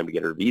long time to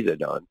get her visa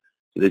done.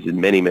 So this is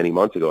many, many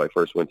months ago. I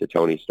first went to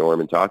Toni Storm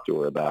and talked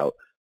to her about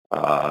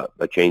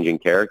a changing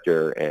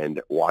character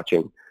and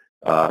watching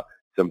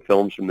some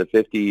films from the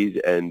 50s,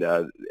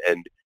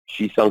 and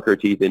she sunk her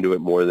teeth into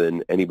it more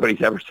than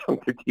anybody's ever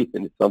sunk their teeth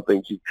into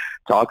something. She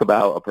talk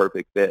about a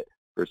perfect fit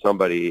for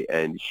somebody,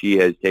 and she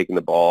has taken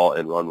the ball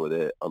and run with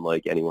it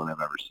unlike anyone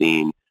I've ever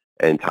seen.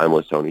 And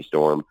Timeless Toni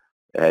Storm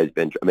has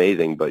been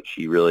amazing, but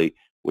she really,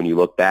 when you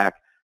look back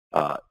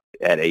at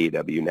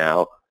AEW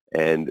now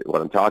and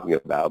what I'm talking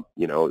about,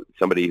 you know,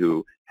 somebody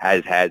who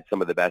has had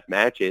some of the best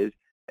matches,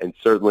 and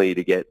certainly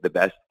to get the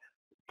best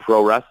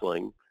pro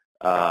wrestling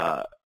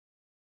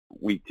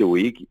week to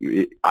week,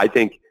 I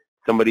think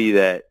somebody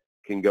that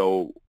can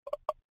go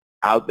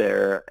out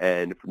there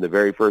and from the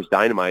very first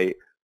Dynamite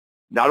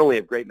not only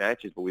have great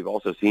matches, but we've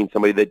also seen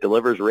somebody that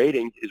delivers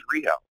ratings is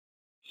Riho.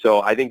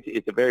 So I think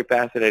it's a very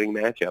fascinating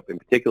matchup, in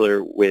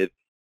particular with,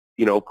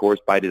 you know, of course,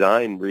 by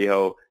design,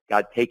 Riho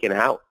got taken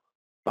out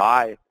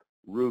by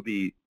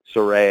Ruby,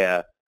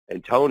 Saraya,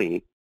 and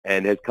Toni,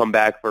 and has come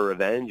back for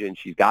revenge, and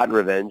she's gotten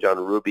revenge on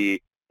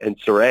Ruby and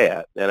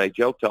Saraya. And I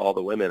joke to all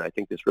the women, I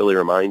think this really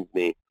reminds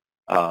me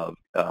of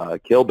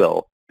Kill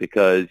Bill,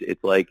 because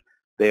it's like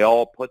they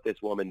all put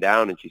this woman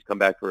down, and she's come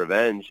back for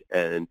revenge,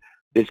 and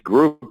this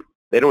group,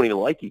 they don't even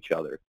like each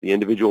other, the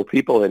individual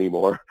people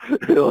anymore.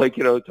 Like,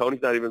 you know,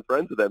 Tony's not even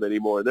friends with them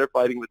anymore, and they're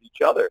fighting with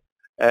each other.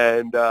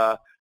 And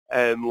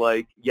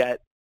like, yet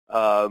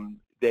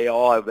they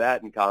all have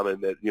that in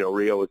common, that, you know,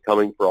 Rio is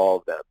coming for all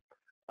of them.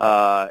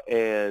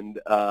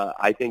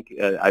 I think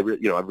I've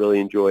really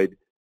enjoyed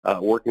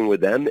working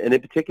with them, and in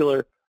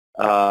particular,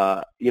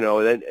 you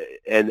know,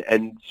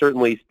 and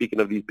certainly speaking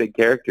of these big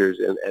characters,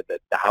 and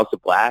the House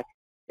of Black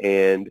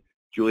and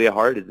Julia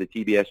Hart is the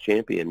TBS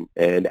champion,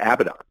 and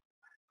Abaddon.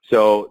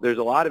 So there's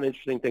a lot of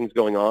interesting things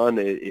going on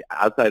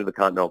outside of the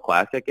Continental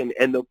Classic,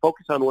 and the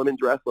focus on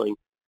women's wrestling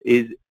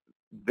is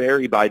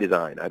very by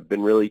design. I've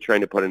been really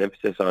trying to put an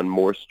emphasis on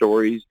more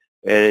stories,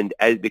 and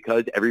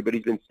because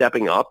everybody's been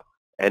stepping up,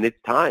 and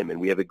it's time, and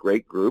we have a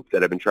great group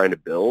that I've been trying to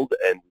build,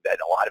 and we've had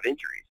a lot of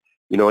injuries.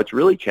 You know, it's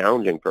really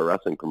challenging for a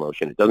wrestling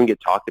promotion. It doesn't get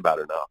talked about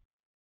enough.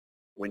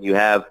 When you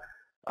have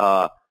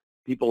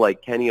people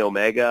like Kenny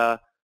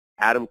Omega,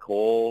 Adam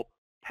Cole,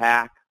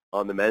 Pac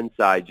on the men's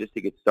side just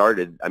to get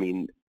started, I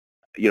mean,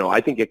 you know,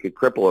 I think it could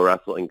cripple a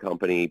wrestling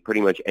company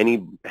pretty much I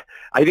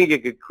think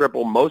it could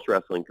cripple most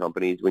wrestling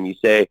companies when you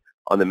say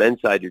on the men's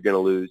side you're going to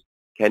lose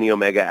Kenny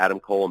Omega, Adam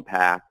Cole, and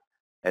Pac,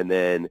 and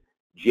then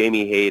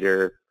Jamie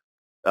Hayter,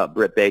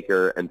 Britt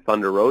Baker, and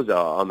Thunder Rosa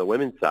on the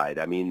women's side.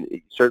 I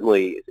mean,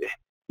 certainly,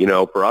 you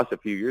know, for us a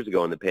few years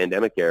ago in the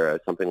pandemic era,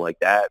 something like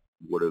that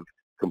would have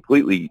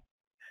completely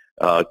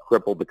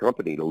crippled the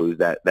company to lose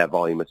that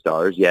volume of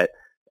stars. Yet,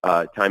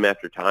 time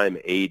after time,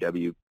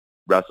 AEW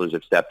wrestlers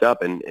have stepped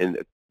up, and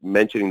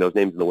mentioning those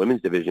names in the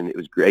women's division, it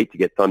was great to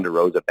get Thunder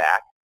Rosa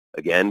back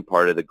again,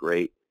 part of the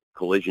great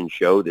Collision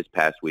show this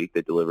past week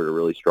that delivered a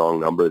really strong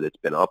number that's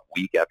been up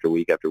week after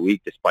week after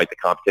week, despite the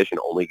competition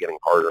only getting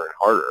harder and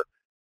harder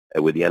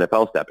with the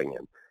NFL stepping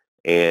in.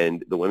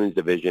 And the women's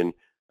division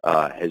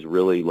has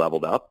really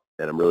leveled up,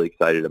 and I'm really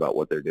excited about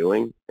what they're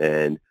doing.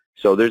 And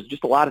so there's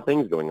just a lot of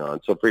things going on.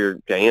 So to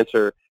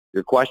answer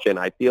your question,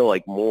 I feel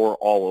like more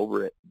all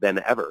over it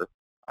than ever.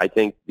 I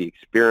think the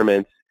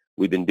experiments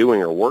we've been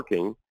doing are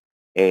working,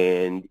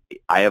 and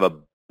I have a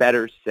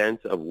better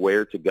sense of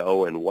where to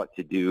go and what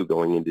to do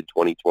going into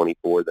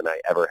 2024 than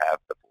I ever have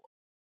before.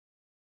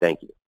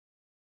 Thank you.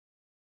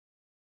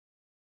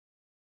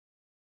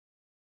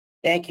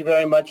 Thank you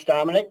very much,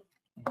 Dominic.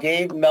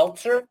 Dave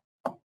Meltzer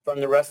from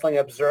the Wrestling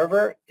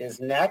Observer is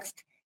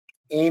next.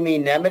 Amy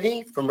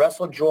Nemedy from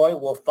WrestleJoy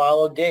will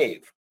follow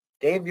Dave.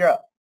 Dave, you're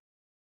up.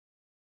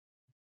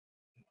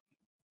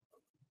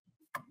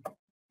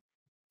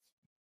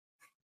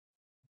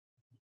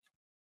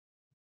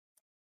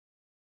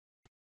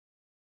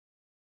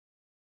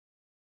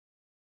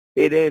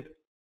 Hey, Dave.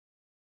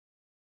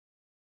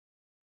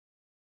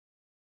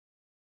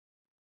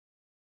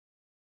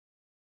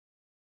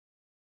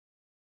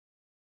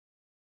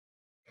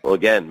 Well,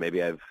 again,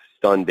 maybe I've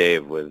stunned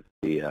Dave with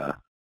the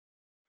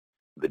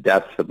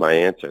depth of my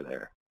answer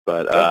there,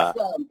 but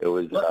it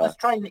was. Let's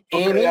try Amy.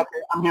 Okay,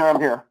 I'm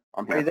here.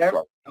 Are you there?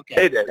 Okay.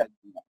 Hey, Dave.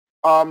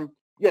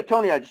 Yeah,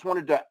 Tony, I just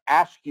wanted to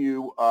ask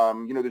you,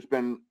 you know, there's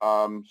been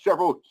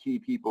several key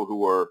people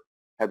who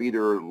have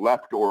either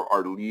left or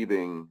are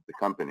leaving the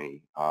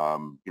company,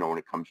 you know, when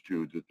it comes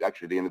to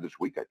actually the end of this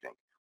week, I think,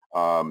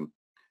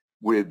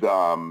 with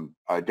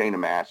Dana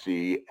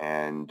Massey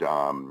and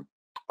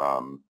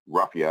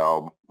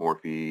Raphael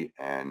Morphy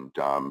and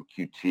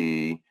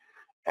QT.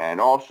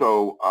 And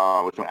also,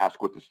 I was going to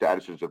ask what the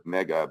status is of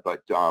Mega,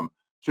 but so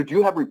do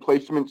you have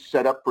replacements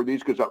set up for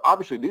these? Because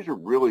obviously these are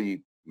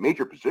really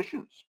major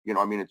positions. You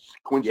know, I mean, it's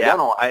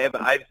coincidental. Yeah,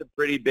 I have some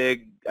pretty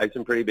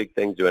big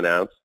things to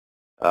announce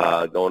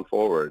going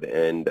forward,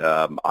 and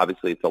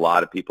obviously it's a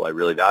lot of people I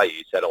really value.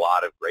 You said a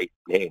lot of great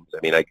names. I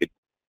mean, I could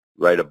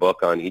write a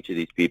book on each of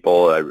these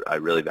people. I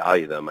really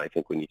value them. I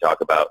think when you talk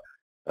about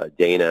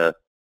Dana,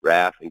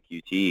 Raph, and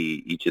QT,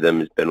 each of them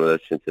has been with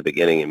us since the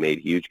beginning and made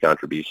huge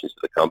contributions to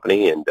the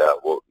company. And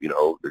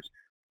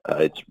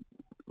it's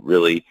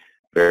really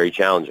very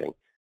challenging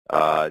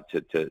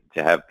to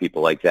have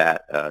people like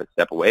that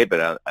step away.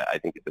 But I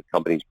think that the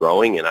company's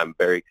growing, and I'm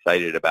very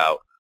excited about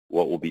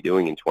what we'll be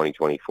doing in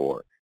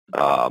 2024.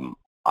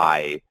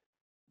 I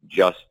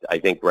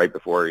think right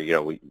before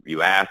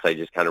you asked, I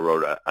just kind of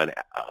wrote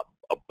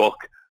a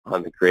book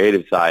on the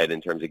creative side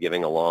in terms of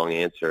giving a long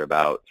answer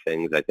about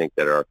things I think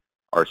that are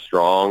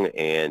strong,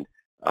 and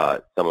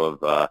some of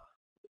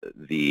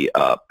the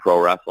pro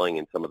wrestling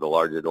and some of the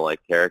larger-than-life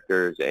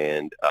characters,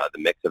 and the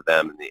mix of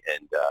them,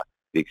 and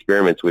the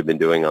experiments we've been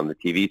doing on the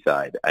TV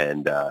side,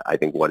 and I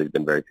think what has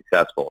been very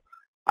successful.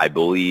 I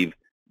believe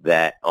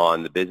that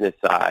on the business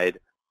side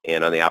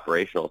and on the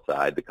operational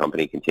side, the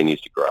company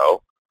continues to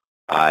grow.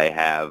 I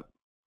have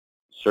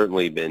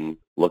certainly been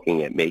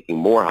looking at making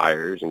more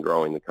hires and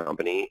growing the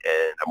company,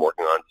 and I'm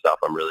working on stuff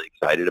I'm really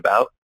excited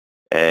about.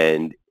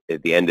 And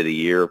at the end of the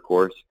year, of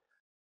course,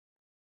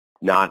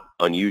 not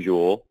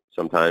unusual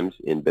sometimes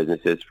in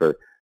businesses for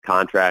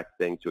contract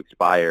things to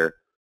expire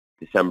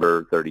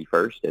December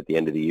 31st at the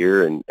end of the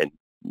year, and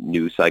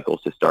new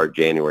cycles to start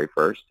January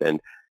 1st.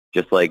 And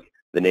just like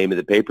the name of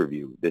the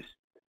pay-per-view, this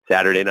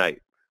Saturday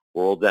night,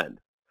 World's End,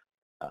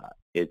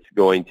 it's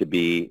going to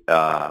be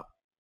a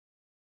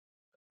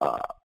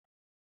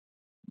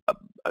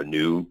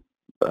new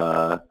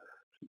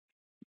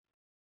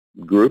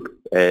group,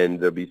 and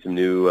there'll be some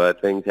new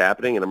things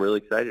happening, and I'm really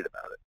excited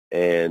about it.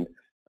 And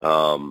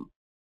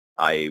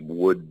I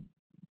would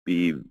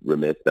be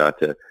remiss not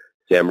to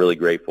say I'm really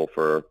grateful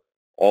for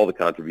all the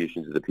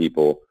contributions of the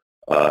people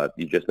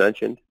you just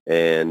mentioned.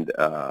 And,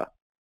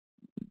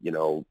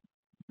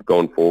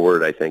 going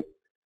forward, I think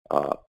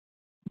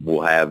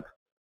we'll have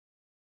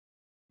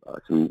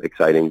some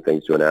exciting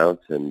things to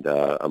announce, and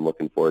I'm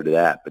looking forward to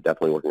that, but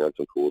definitely working on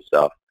some cool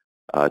stuff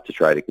to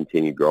try to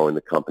continue growing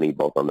the company,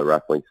 both on the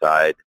wrestling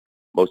side,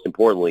 most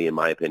importantly, in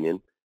my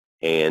opinion,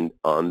 and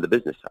on the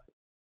business side.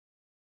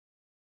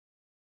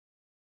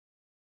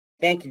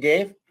 Thank you,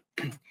 Dave.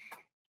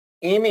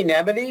 Amy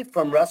Nemedy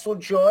from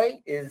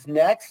WrestleJoy is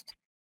next.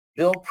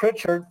 Bill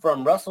Pritchard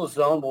from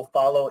WrestleZone will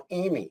follow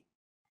Amy.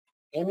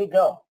 Amy,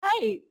 go.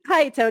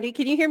 Hi, Tony.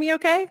 Can you hear me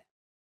okay?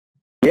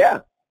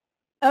 Yeah.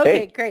 Okay,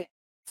 Hey. Great.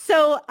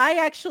 So I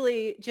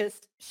actually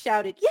just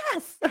shouted,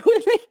 yes,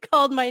 when they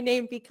called my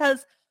name,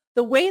 because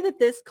the way that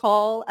this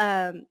call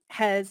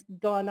has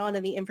gone on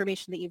and the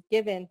information that you've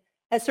given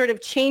has sort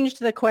of changed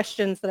the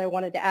questions that I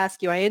wanted to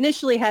ask you. I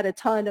initially had a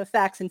ton of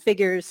facts and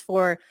figures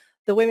for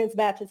the women's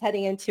matches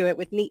heading into it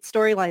with neat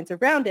storylines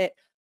around it.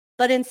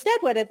 But instead,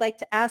 what I'd like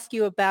to ask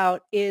you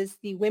about is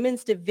the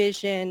women's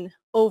division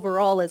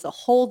overall as a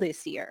whole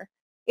this year.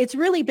 It's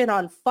really been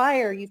on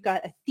fire. You've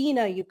got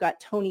Athena, you've got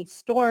Toni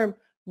Storm,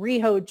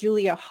 Riho,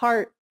 Julia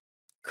Hart,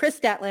 Chris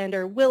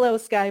Statlander, Willow,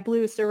 Sky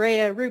Blue,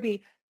 Saraya,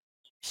 Ruby,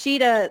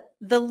 Shida.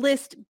 The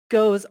list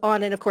goes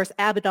on. And of course,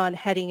 Abaddon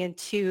heading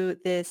into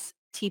this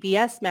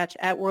TBS match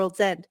at World's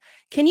End.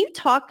 Can you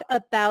talk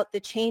about the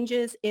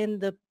changes in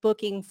the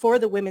booking for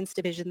the women's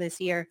division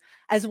this year,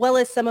 as well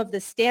as some of the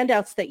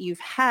standouts that you've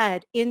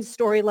had in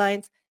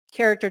storylines,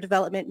 character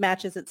development,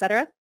 matches,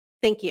 etc.?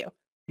 Thank you.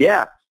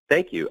 Yeah,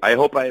 thank you.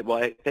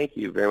 Thank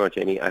you very much,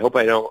 Amy. I hope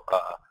I don't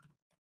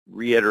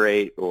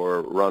reiterate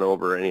or run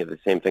over any of the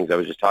same things I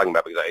was just talking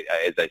about, because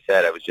as I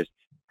said, I was just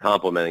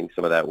complimenting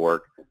some of that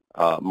work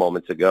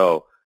moments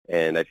ago,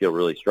 and I feel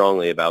really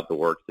strongly about the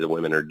work that the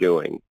women are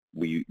doing.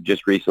 We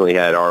just recently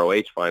had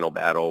ROH Final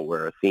Battle,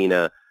 where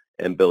Athena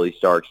and Billy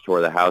Starks tore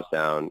the house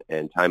down,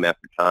 and time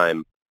after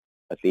time,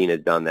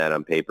 Athena's done that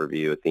on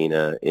pay-per-view.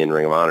 Athena in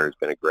Ring of Honor has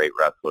been a great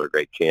wrestler,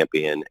 great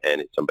champion, and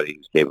it's somebody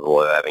who's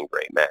capable of having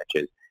great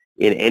matches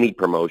in any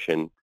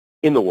promotion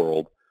in the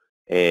world,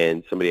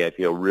 and somebody I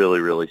feel really,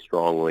 really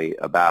strongly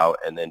about.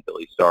 And then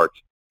Billy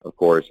Starks, of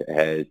course,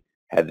 has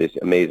had this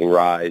amazing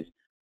rise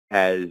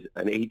as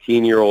an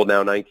 18-year-old,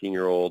 now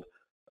 19-year-old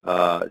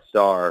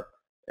star.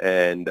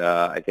 And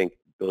I think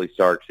Billy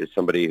Starks is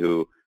somebody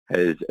who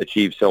has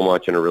achieved so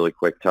much in a really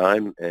quick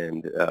time,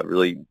 and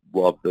really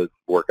love the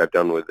work I've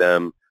done with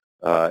them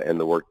and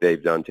the work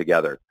they've done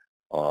together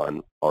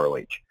on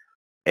ROH.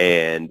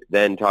 And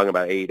then talking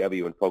about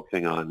AEW and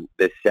focusing on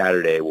this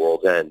Saturday,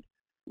 World's End,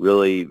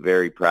 really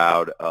very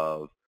proud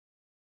of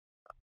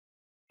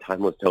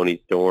timeless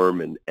Toni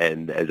Storm,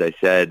 and as I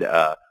said,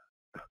 to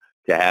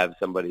have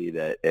somebody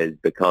that has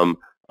become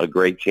a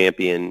great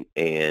champion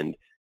and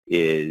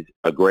is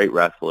a great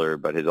wrestler,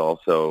 but has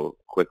also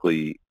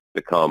quickly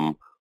become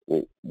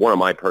one of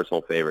my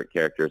personal favorite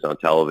characters on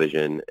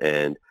television,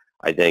 and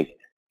I think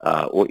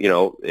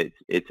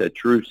it's a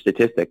true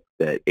statistic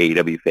that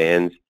AEW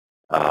fans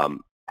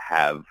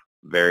have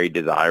very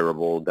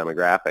desirable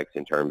demographics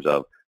in terms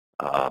of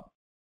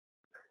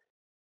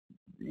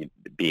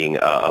being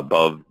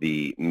above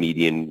the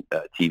median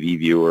TV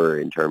viewer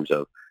in terms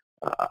of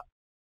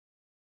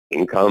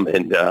income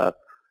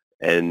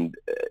and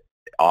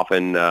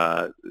often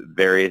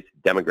various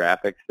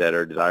demographics that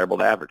are desirable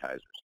to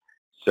advertisers.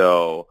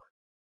 So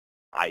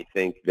I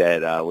think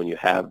that when you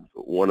have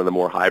one of the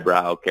more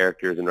highbrow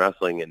characters in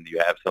wrestling and you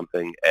have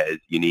something as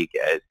unique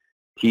as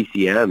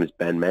TCM's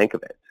Ben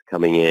Mankiewicz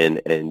coming in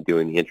and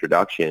doing the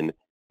introduction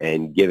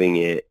and giving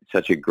it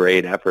such a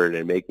great effort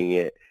and making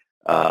it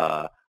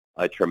a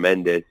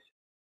tremendous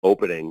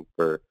opening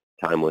for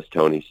Timeless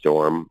Tony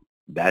Storm,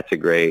 that's a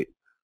great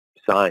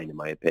sign, in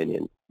my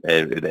opinion.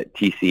 And that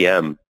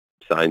TCM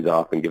signs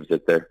off and gives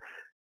it their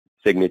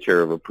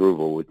signature of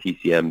approval, with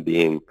TCM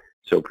being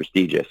so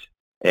prestigious.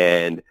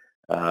 And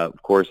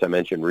of course, I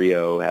mentioned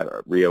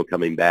Rio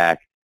coming back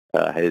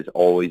has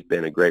always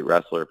been a great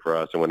wrestler for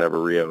us. And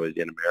whenever Rio is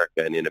in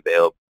America and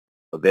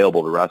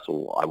available to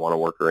wrestle, I want to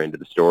work her into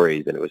the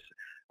stories. And it was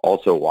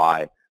also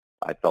why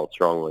I felt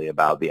strongly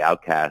about the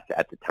Outcast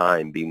at the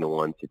time being the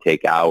one to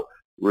take out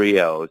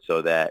Rio,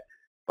 so that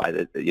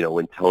by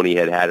when Tony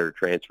had her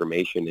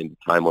transformation into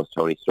Timeless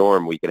Tony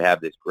Storm, we could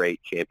have this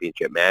great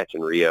championship match,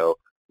 and Rio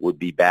would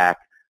be back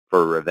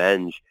for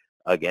revenge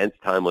against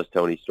Timeless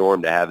Tony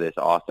Storm to have this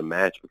awesome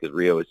match, because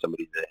Rio is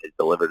somebody that has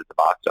delivered at the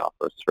box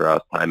office for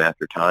us time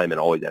after time and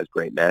always has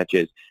great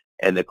matches,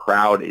 and the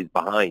crowd is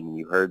behind.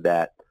 You heard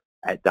that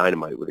at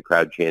Dynamite with the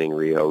crowd chanting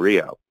Rio,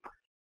 Rio.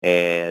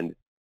 And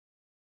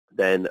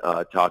then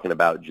talking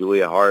about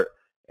Julia Hart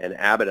and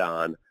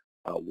Abaddon,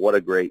 what a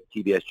great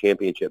TBS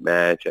championship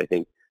match. I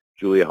think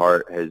Julia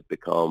Hart has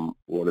become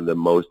one of the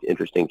most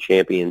interesting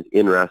champions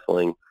in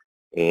wrestling,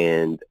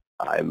 and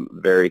I'm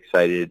very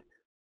excited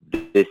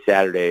this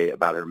Saturday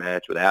about her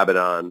match with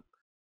Abaddon.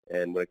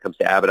 And when it comes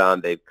to Abaddon,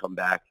 they've come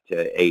back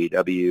to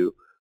AEW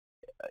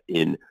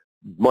in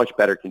much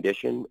better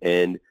condition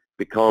and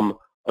become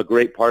a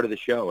great part of the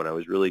show. And I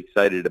was really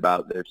excited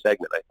about their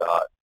segment. I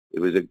thought it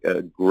was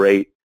a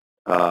great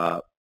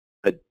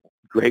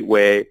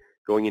way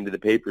going into the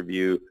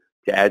pay-per-view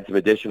to add some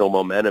additional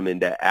momentum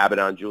into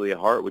Abaddon Julia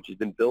Hart, which has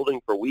been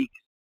building for weeks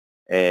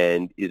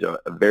and is a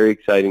very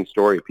exciting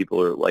story. People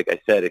are, like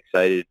I said,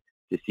 excited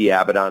to see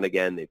Abaddon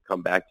again. They've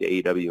come back to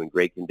AEW in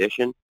great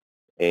condition,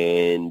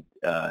 and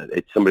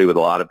it's somebody with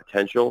a lot of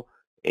potential.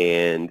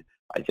 And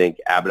I think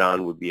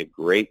Abaddon would be a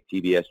great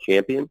TBS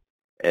champion,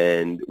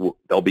 and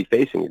they'll be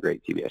facing a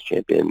great TBS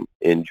champion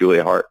in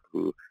Julia Hart,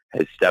 who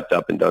has stepped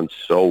up and done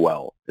so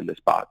well in the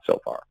spot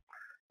so far.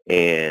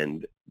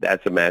 And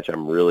that's a match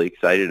I'm really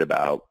excited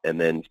about. And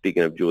then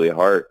speaking of Julia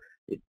Hart,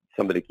 it's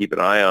something to keep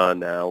an eye on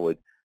now with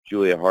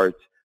Julia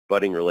Hart's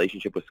budding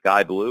relationship with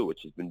Sky Blue,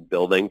 which has been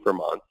building for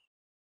months.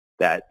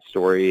 That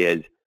story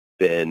has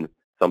been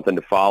something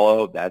to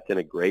follow. That's in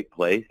a great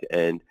place.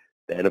 And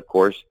then, of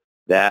course,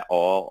 that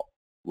all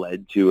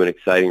led to an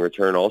exciting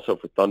return also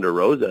for Thunder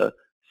Rosa,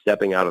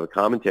 stepping out of the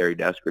commentary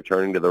desk,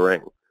 returning to the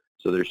ring.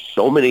 So there's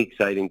so many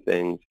exciting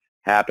things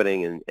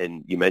happening.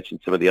 And you mentioned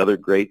some of the other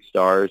great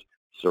stars,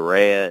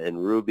 Saraya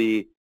and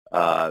Ruby.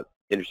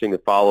 Interesting to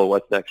follow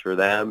what's next for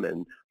them.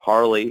 And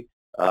Harley,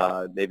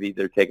 maybe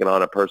they're taking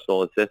on a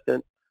personal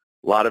assistant.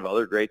 A lot of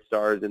other great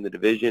stars in the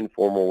division,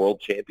 former world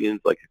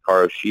champions like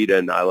Hikaru Shida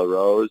and Nyla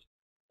Rose,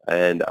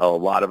 and a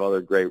lot of other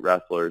great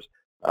wrestlers.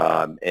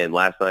 And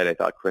last night I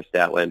thought Chris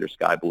Statlander,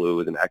 Sky Blue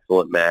was an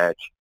excellent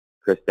match.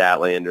 Chris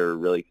Statlander,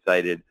 really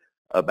excited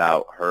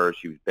about her.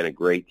 She's been a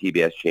great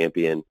TBS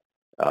champion.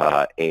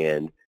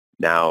 And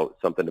now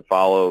something to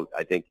follow,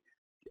 I think,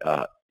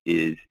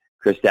 is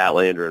Chris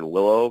Statlander and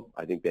Willow.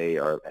 I think they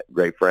are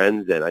great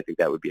friends, and I think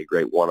that would be a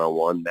great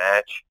one-on-one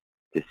match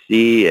to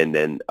see. And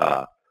then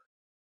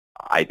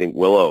I think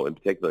Willow in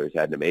particular has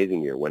had an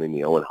amazing year, winning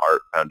the Owen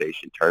Hart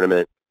Foundation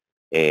tournament,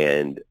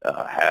 and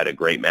had a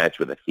great match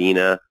with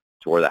Athena,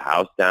 tore the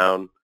house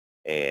down.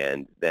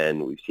 And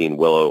then we've seen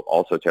Willow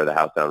also tear the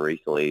house down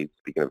recently,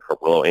 speaking of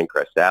Willow and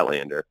Chris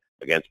Statlander,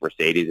 against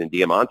Mercedes and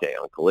Diamante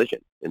on Collision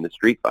in the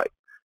street fight.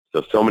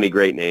 So many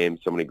great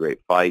names, so many great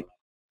fights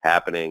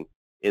happening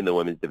in the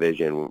women's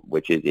division,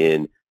 which is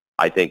in,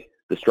 I think,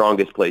 the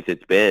strongest place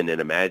it's been.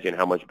 And imagine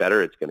how much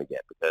better it's going to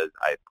get, because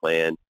I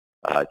plan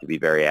to be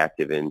very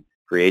active in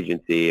free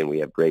agency, and we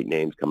have great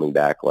names coming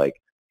back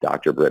like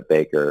Dr. Britt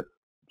Baker,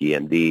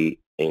 DMD,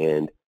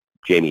 and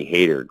Jamie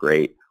Hayter,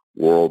 great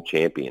world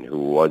champion who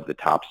was the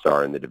top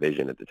star in the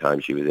division at the time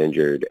she was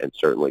injured, and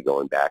certainly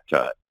going back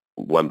to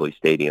Wembley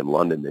Stadium,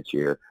 London this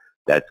year.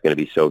 That's going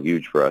to be so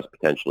huge for us,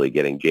 potentially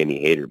getting Jamie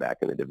Hayter back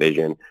in the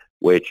division,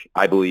 which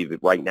I believe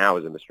right now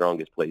is in the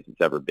strongest place it's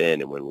ever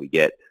been. And when we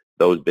get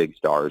those big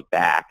stars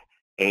back,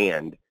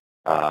 and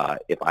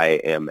if I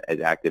am as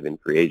active in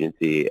free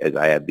agency as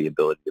I have the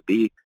ability to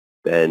be,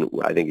 then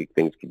I think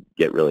things could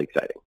get really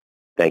exciting.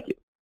 Thank you.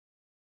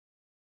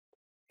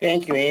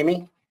 Thank you,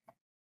 Amy.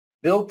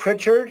 Bill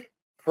Pritchard,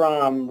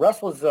 from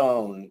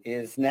WrestleZone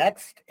is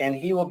next, and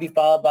he will be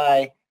followed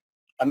by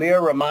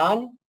Amir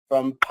Rahman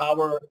from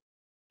Power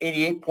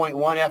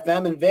 88.1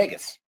 FM in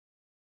Vegas.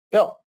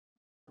 Phil.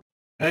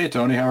 Hey,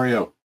 Tony, how are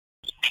you?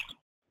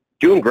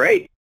 Doing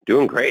great.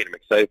 I'm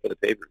excited for the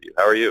pay-per-view.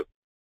 How are you?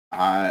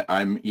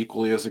 I'm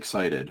equally as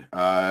excited.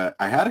 I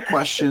had a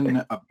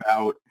question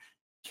about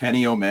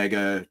Kenny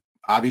Omega.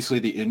 Obviously,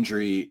 the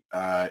injury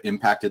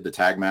impacted the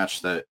tag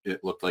match that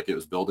it looked like it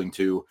was building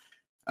to.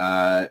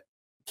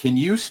 Can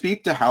you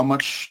speak to how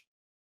much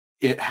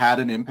it had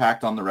an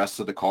impact on the rest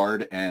of the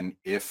card and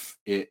if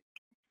it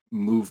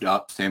moved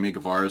up Sammy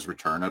Guevara's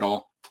return at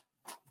all?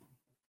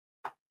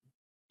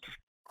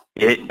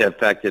 It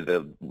affected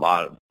a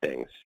lot of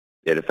things.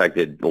 It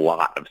affected a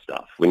lot of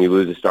stuff. When you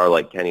lose a star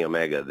like Kenny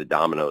Omega, the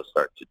dominoes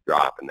start to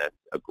drop, and that's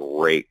a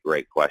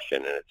great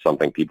question, and it's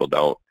something people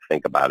don't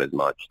think about as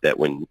much, that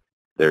when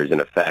there's an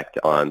effect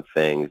on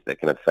things that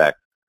can affect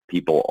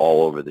people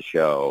all over the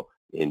show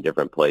in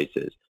different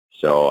places.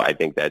 So I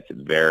think that's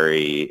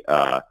very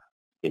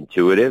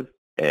intuitive,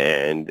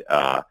 and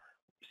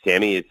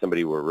Sammy is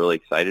somebody we're really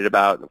excited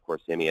about, and of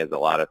course Sammy has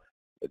a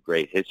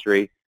great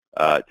history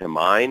to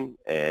mine,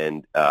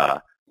 and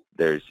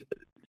there's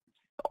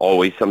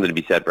always something to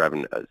be said for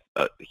having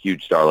a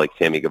huge star like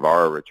Sammy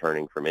Guevara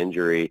returning from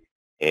injury,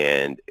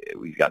 and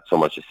we've got so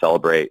much to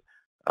celebrate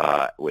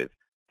with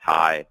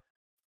Ty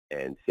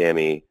and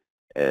Sammy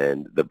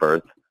and the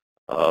birth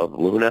of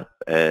Luna,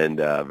 and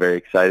very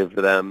excited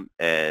for them.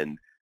 And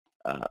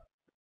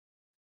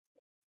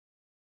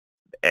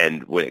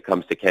when it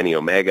comes to Kenny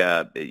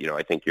Omega,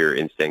 I think your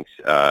instincts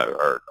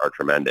are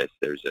tremendous.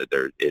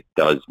 It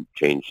does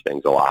change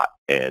things a lot,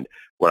 and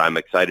what I'm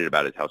excited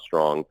about is how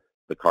strong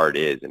the card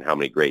is and how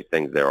many great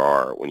things there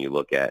are when you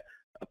look at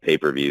a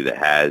pay-per-view that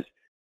has,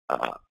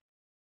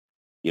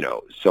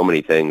 so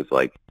many things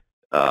like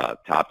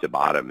top to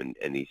bottom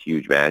and these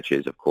huge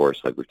matches. Of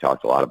course, like we've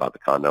talked a lot about the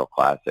Continental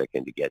Classic,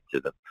 and to get to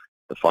the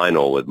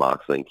final with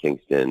Moxley and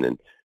Kingston,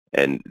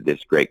 and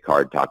this great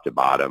card top to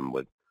bottom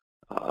with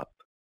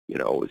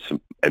with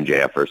some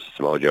MJF versus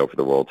Samoa Joe for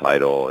the world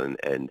title,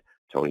 and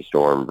Tony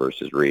Storm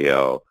versus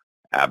Rio,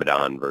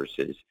 Abaddon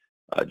versus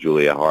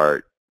Julia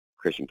Hart,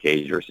 Christian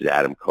Cage versus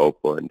Adam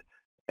Copeland,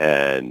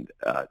 and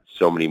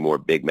so many more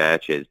big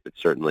matches, but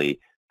certainly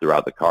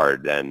throughout the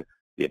card, then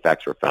the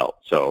effects were felt.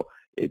 So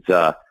it's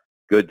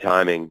good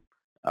timing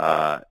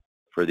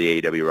for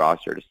the AEW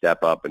roster to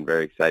step up, and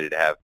very excited to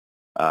have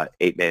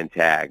 8-man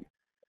tag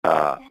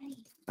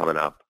coming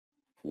up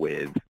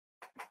with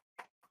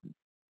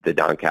the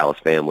Don Callis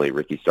family,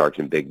 Ricky Starks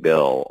and Big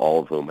Bill,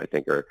 all of whom I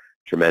think are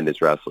tremendous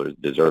wrestlers,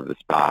 deserve the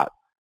spot,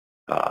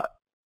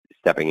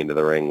 stepping into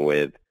the ring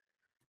with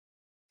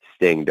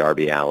Sting,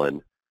 Darby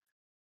Allin,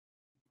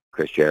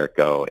 Chris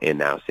Jericho, and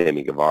now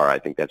Sammy Guevara. I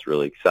think that's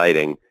really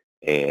exciting,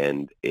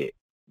 and it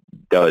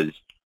does,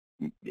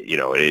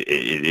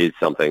 it is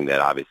something that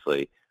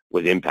obviously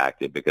was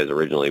impacted, because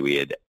originally we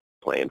had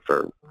planned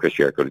for Chris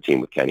Jericho to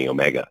team with Kenny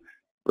Omega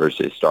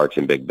versus Starks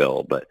and Big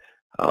Bill, but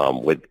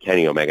with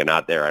Kenny Omega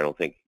not there, I don't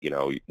think,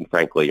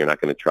 frankly, you're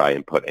not going to try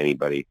and put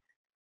anybody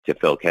to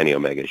fill Kenny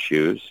Omega's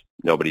shoes.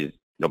 Nobody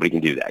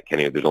can do that.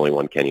 There's only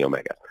one Kenny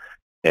Omega.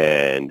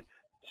 And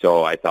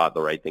so I thought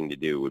the right thing to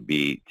do would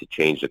be to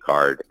change the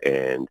card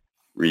and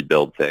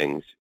rebuild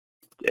things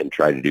and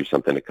try to do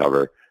something to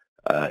cover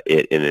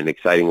it in an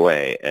exciting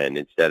way. And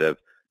instead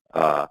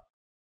of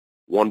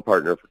one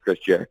partner for Chris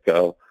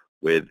Jericho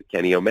with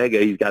Kenny Omega,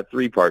 he's got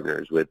 3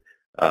 partners with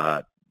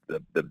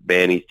the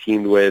band he's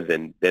teamed with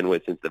and been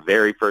with since the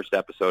very first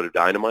episode of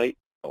Dynamite,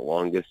 the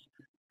longest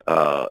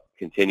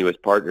continuous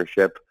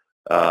partnership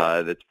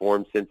that's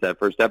formed since that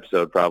first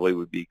episode probably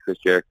would be Chris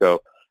Jericho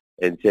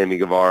and Sammy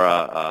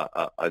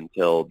Guevara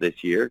until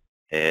this year.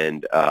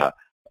 And,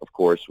 of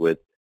course, with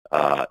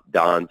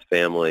Don's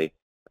family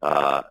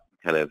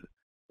kind of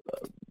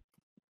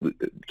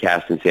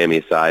casting Sammy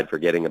aside,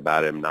 forgetting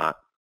about him, not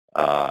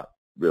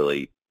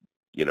really,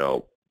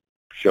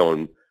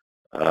 showing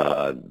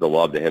the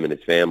love to him and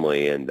his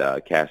family, and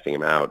casting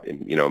him out,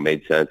 and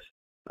made sense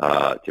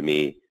to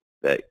me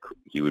that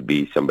he would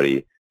be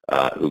somebody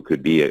who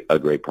could be a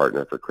great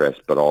partner for Chris,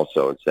 but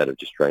also instead of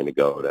just trying to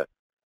go to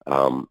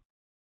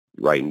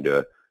right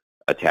into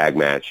a tag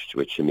match,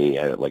 which to me,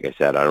 like I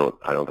said,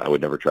 I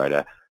would never try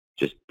to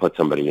just put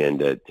somebody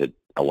into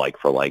a like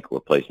for like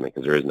replacement,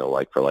 because there is no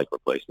like for like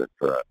replacement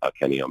for a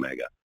Kenny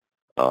Omega.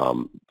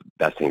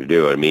 Best thing to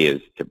do to me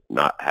is to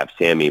not have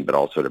Sammy, but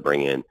also to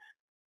bring in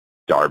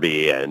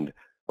Darby and,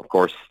 of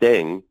course,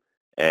 Sting,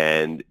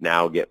 and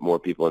now get more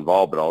people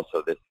involved. But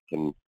also this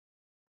can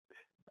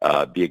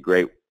be a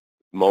great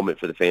moment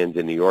for the fans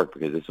in New York,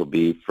 because this will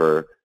be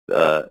for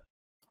a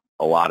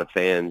lot of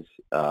fans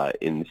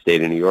in the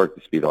state of New York.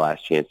 This will be the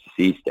last chance to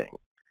see Sting.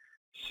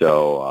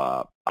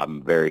 So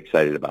I'm very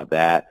excited about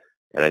that.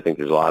 And I think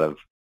there's a lot of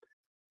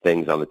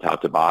things on the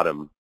top to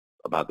bottom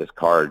about this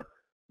card,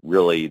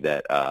 really,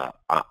 that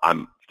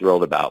I'm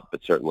thrilled about.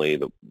 But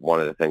certainly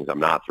one of the things I'm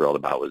not thrilled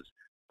about was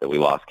that we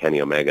lost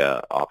Kenny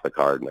Omega off the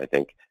card. And I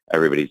think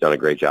everybody's done a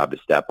great job to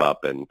step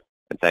up. And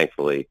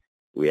thankfully,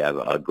 we have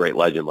a great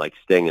legend like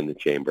Sting in the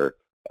chamber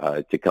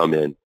to come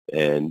in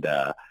and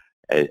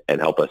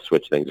help us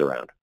switch things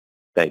around.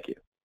 Thank you.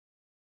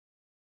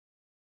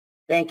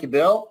 Thank you,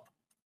 Bill.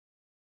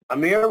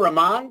 Amir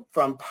Rahman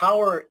from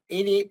Power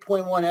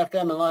 88.1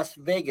 FM in Las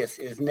Vegas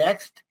is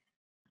next,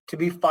 to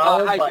be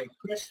followed by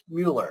Chris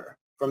Mueller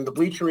from the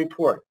Bleacher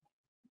Report.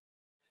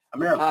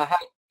 Amir.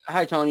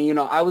 Hi, Tony.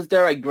 I was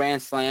there at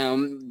Grand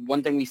Slam.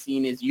 One thing we've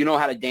seen is you know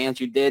how to dance.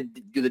 You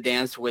did do the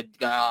dance with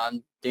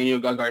Daniel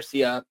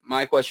Garcia.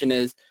 My question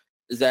is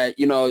that,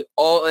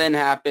 All In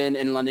happened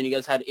in London. You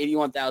guys had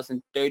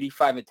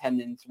 81,035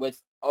 attendance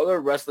with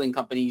other wrestling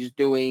companies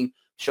doing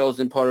shows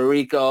in Puerto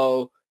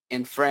Rico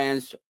and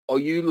France. Are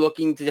you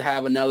looking to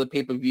have another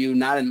pay-per-view,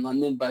 not in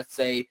London, but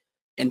say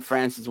in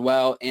France as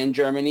well and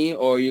Germany,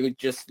 or you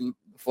just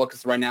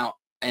focus right now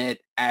at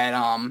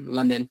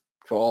London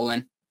for All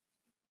In?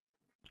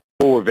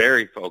 Well, we're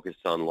very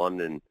focused on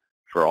London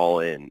for All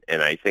In,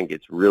 and I think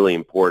it's really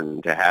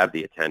important to have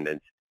the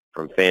attendance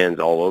from fans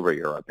all over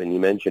Europe. And you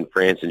mentioned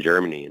France and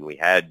Germany, and we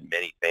had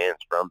many fans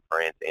from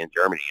France and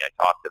Germany.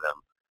 I talked to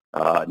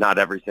them. Not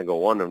every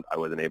single one I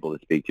wasn't able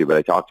to speak to, but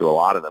I talked to a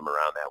lot of them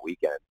around that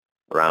weekend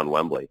around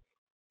Wembley.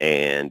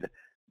 And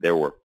there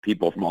were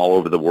people from all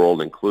over the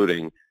world,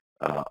 including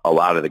a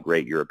lot of the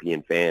great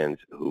European fans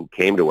who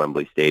came to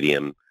Wembley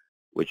Stadium,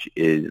 which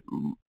is,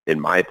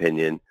 in my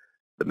opinion,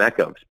 the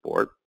mecca of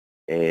sport.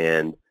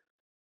 And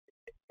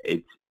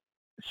it's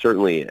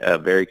certainly a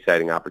very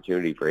exciting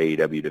opportunity for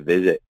AEW to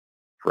visit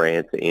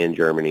France and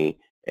Germany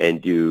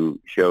and do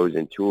shows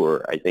and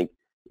tour. I think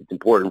it's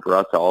important for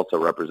us to also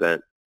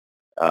represent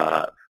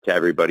to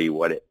everybody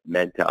what it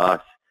meant to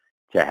us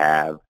to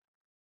have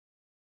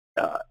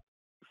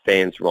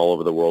fans from all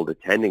over the world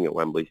attending at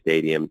Wembley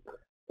Stadium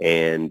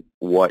and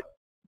what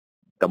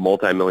the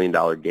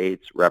multi-million-dollar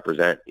gates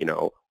represent.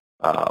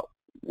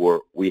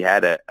 We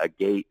had a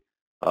gate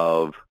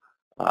of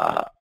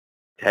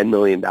 $10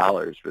 million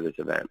for this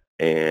event,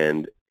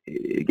 and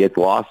it gets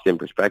lost in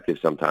perspective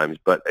sometimes,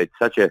 but it's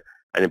such an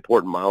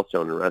important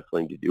milestone in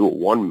wrestling to do a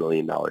 $1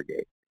 million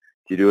gate.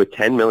 To do a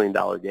 $10 million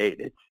gate,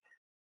 it's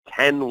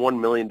 10 $1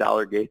 million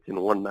gates in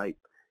one night.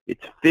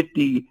 It's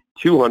 50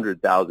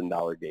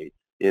 $200,000 gates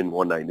in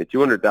one night. And the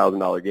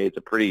 $200,000 gate's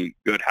a pretty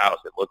good house.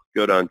 It looks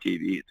good on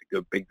TV. It's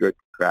a good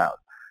crowd.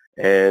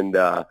 And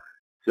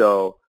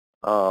so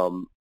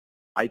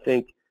I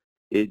think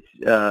it's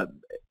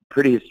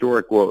pretty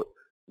historic what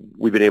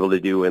we've been able to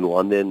do in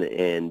London,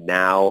 and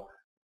now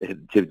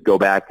to go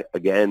back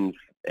again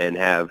and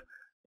have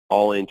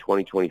All In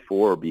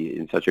 2024 be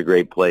in such a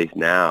great place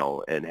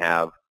now and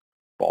have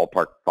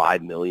ballpark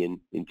 5 million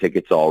in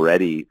tickets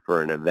already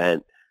for an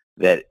event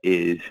that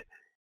is,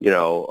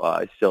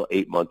 still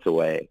 8 months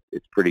away.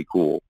 It's pretty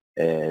cool.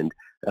 And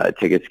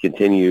tickets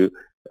continue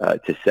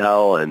to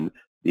sell, and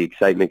the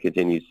excitement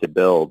continues to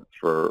build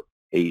for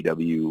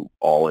AEW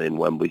All In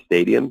Wembley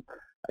Stadium.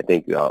 I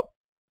think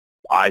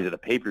eyes of the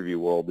pay-per-view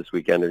world this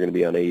weekend are going to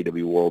be on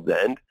AEW Worlds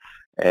End,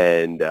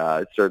 and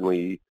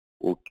certainly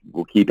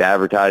we'll keep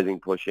advertising,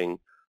 pushing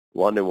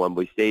London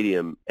Wembley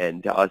Stadium.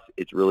 And to us,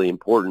 it's really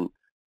important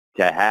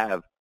to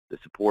have the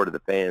support of the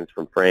fans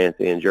from France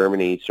and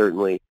Germany.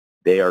 Certainly,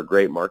 they are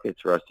great markets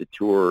for us to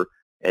tour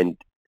and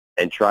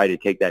try to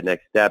take that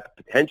next step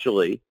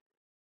potentially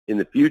in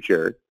the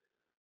future.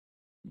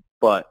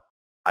 But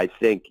I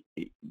think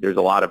there's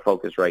a lot of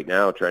focus right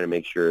now trying to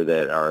make sure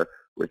that our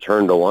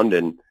return to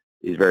London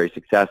is very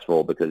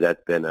successful, because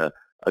that's been a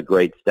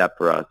great step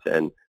for us.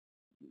 And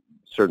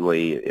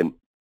certainly,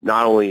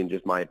 not only in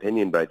just my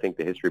opinion, but I think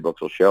the history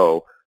books will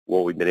show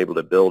what we've been able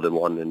to build in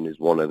London is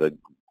one of the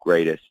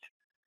greatest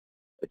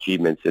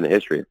achievements in the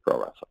history of pro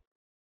wrestling.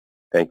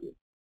 Thank you.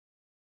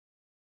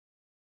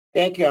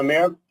 Thank you,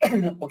 Amir.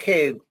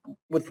 Okay,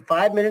 with the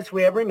 5 minutes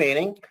we have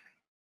remaining,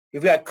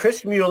 we've got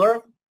Chris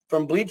Mueller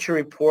from Bleacher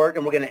Report,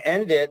 and we're going to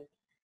end it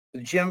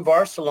with Jim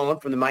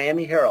Varsalone from the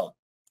Miami Herald.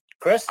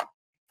 Chris?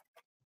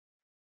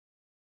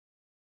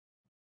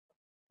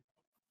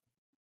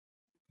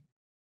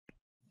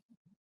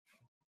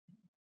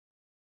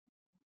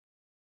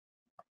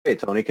 Hey,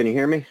 Tony, can you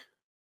hear me?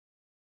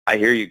 I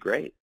hear you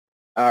great.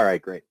 All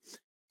right, great.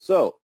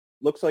 So,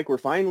 looks like we're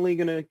finally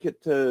going to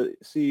get to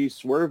see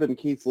Swerve and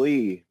Keith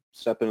Lee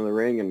step into the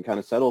ring and kind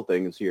of settle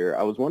things here.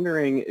 I was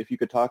wondering if you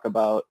could talk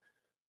about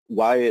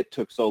why it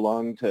took so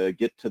long to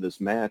get to this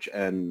match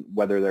and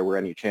whether there were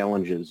any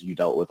challenges you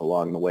dealt with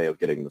along the way of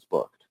getting this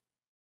booked.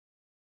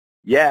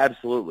 Yeah,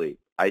 absolutely.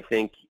 I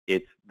think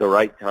it's the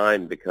right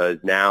time, because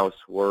now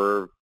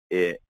Swerve,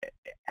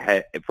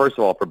 first of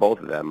all, for both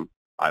of them,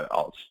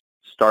 I'll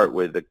start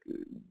with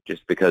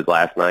just because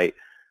last night,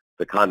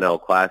 the Continental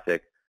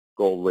Classic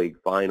Gold League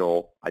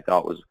Final, I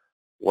thought was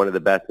one of the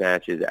best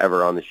matches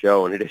ever on the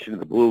show, in addition to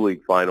the Blue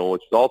League Final,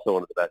 which is also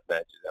one of the best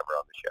matches ever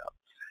on the show.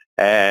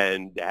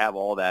 And to have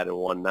all that in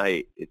one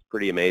night, it's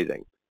pretty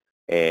amazing.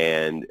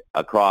 And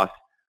across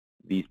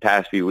these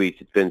past few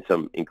weeks, it's been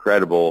some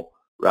incredible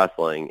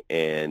wrestling,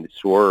 and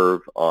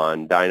Swerve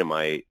on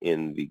Dynamite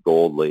in the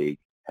Gold League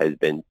has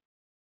been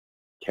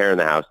tearing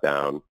the house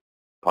down,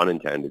 pun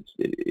intended,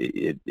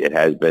 it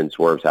has been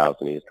Swerve's house,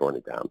 and he has torn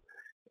it down.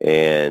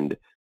 And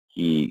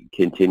he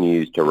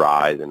continues to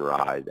rise and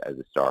rise as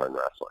a star in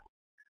wrestling.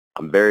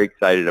 I'm very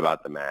excited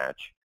about the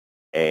match,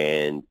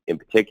 and in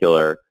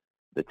particular,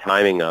 the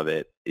timing of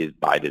it is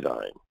by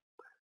design.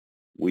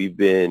 We've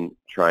been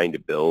trying to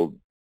build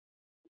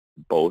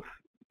both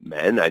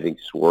men. I think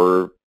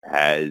Swerve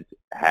has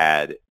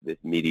had this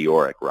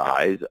meteoric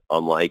rise,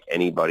 unlike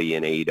anybody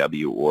in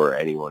AEW or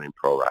anyone in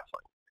pro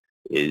wrestling.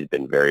 It has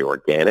been very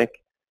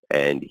organic,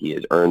 and he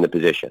has earned the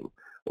position.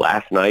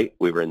 Last night,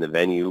 we were in the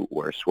venue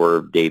where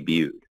Swerve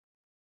debuted.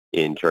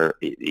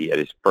 He had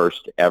his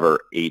first ever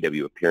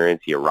AEW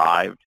appearance. He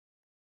arrived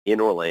in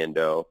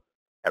Orlando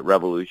at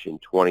Revolution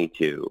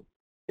 22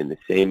 in the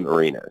same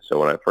arena. So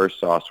when I first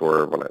saw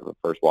Swerve, when I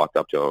first walked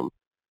up to him,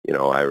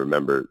 I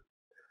remember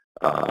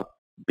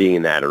being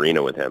in that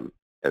arena with him.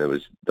 And it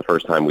was the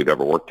first time we'd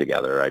ever worked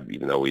together,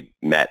 even though we'd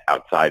met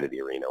outside of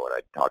the arena when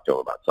I talked to him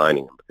about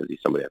signing him, because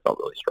he's somebody I felt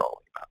really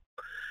strongly about.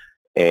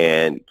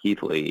 And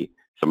Keith Lee,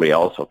 somebody I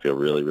also feel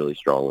really, really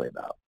strongly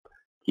about.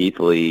 Keith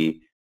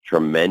Lee,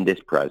 tremendous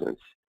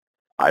presence.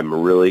 I'm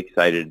really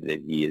excited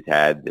that he has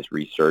had this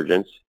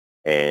resurgence,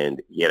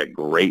 and he had a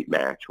great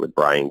match with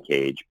Brian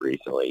Cage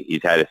recently.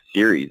 He's had a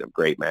series of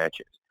great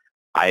matches.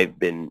 I've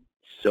been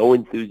so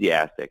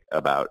enthusiastic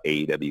about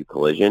AEW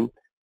Collision,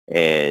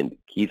 and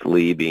Keith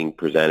Lee being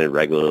presented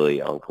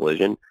regularly on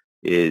Collision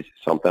is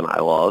something I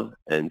love,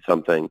 and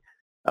something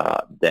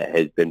that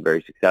has been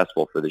very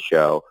successful for the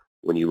show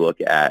when you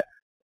look at,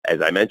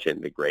 as I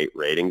mentioned, the great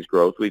ratings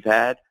growth we've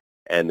had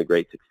and the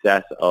great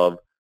success of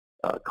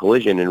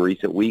Collision in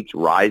recent weeks,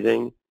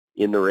 rising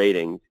in the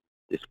ratings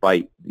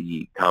despite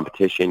the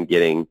competition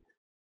getting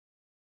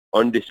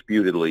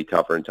undisputedly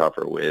tougher and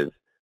tougher with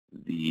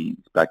the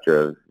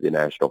specter of the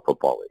National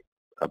Football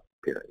League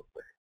appearing.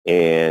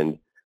 And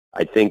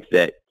I think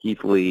that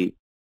Keith Lee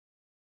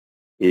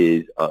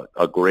is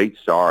a great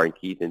star, and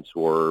Keith and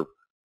Swerve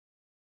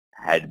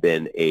had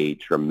been a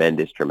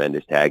tremendous,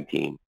 tremendous tag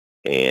team,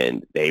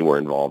 and they were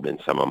involved in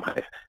some of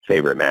my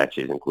favorite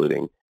matches,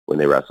 including when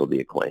they wrestled the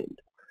Acclaimed,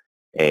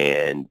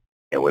 and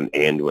when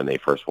they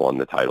first won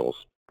the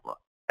titles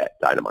at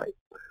Dynamite.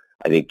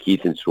 I think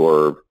Keith and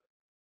Swerve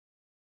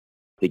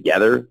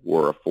together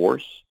were a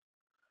force.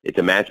 It's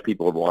a match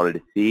people have wanted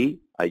to see.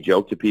 I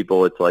joke to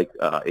people, it's like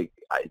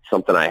it's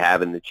something I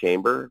have in the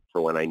chamber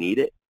for when I need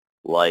it,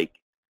 like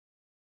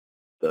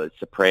the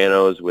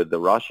Sopranos with the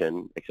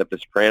Russian, except the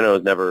Sopranos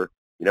you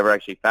never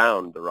actually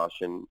found the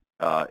Russian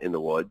in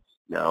the woods.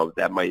 Now,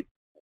 that might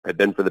have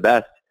been for the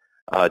best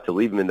to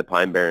leave him in the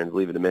Pine Barrens,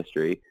 leave it a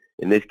mystery.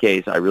 In this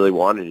case, I really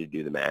wanted to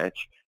do the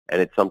match,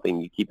 and it's something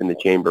you keep in the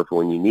chamber for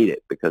when you need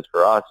it, because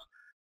for us,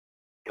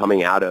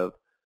 coming out of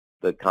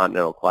the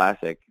Continental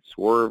Classic,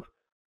 Swerve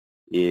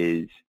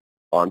is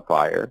on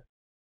fire,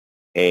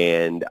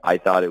 and I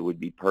thought it would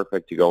be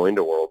perfect to go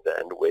into World's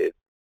End with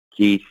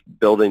Keith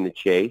building the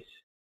chase.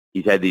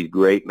 He's had these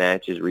great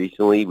matches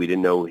recently. We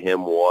didn't know who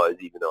him was,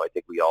 even though I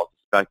think we all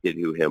suspected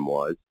who him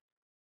was.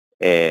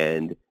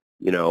 And,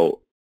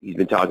 he's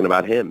been talking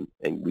about him.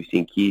 And we've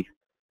seen Keith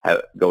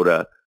go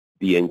to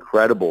the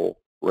incredible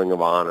Ring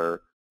of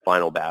Honor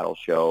Final Battle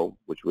show,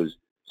 which was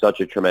such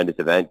a tremendous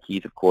event.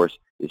 Keith, of course,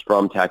 is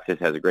from Texas,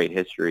 has a great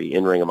history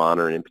in Ring of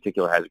Honor, and in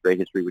particular has a great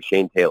history with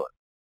Shane Taylor.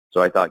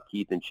 So I thought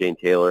Keith and Shane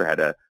Taylor had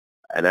an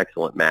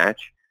excellent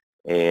match.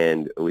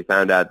 And we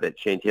found out that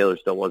Shane Taylor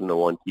still wasn't the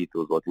one Keith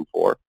was looking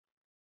for.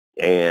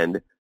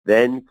 And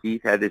then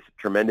Keith had this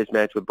tremendous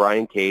match with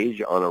Brian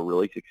Cage on a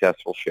really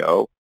successful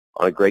show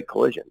on a great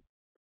Collision.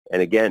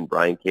 And again,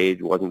 Brian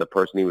Cage wasn't the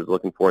person he was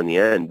looking for in the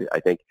end. I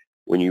think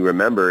when you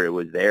remember, it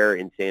was there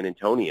in San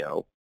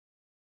Antonio.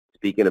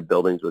 Speaking of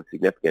buildings with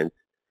significance,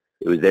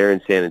 it was there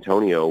in San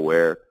Antonio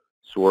where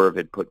Swerve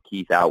had put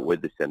Keith out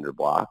with the cinder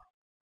block.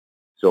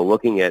 So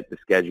looking at the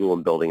schedule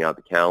and building out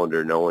the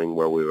calendar, knowing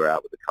where we were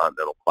at with the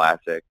Continental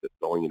Classic, that's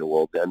going into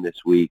World's End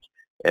this week,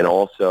 and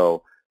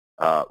also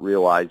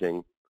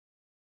realizing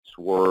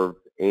Swerve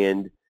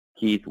and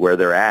Keith where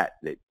they're at.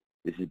 That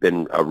this has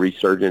been a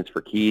resurgence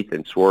for Keith,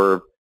 and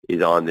Swerve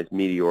is on this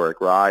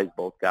meteoric rise.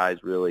 Both guys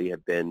really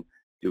have been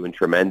doing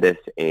tremendous,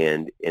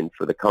 and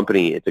for the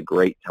company, it's a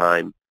great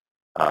time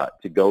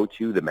to go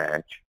to the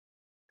match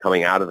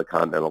coming out of the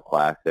Continental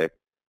Classic,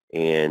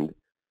 and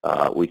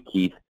with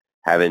Keith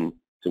having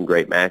some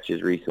great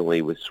matches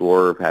recently, with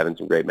Swerve having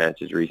some great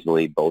matches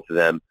recently, both of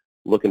them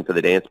looking for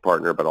the dance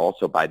partner, but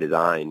also by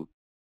design.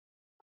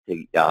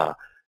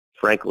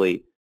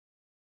 Frankly,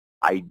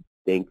 I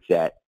think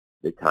that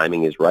the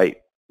timing is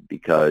right,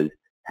 because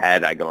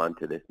had I gone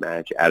to this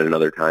match at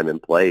another time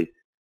and place,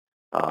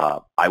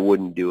 I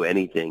wouldn't do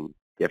anything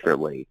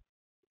differently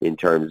in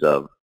terms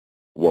of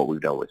what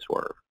we've done with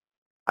Swerve.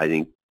 I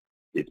think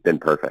it's been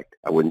perfect.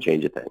 I wouldn't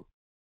change a thing.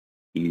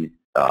 He's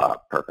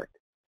perfect.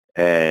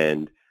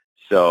 And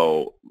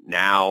so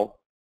now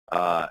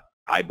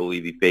I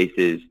believe he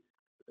faces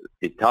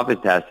his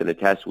toughest test, and a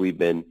test we've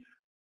been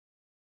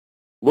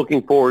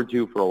looking forward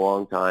to for a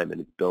long time,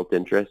 and it's built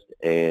interest.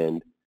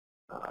 And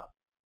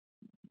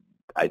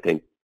I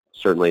think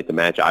certainly it's a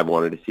match I've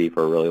wanted to see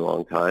for a really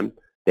long time.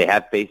 They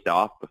have faced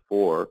off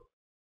before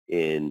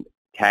in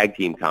tag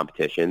team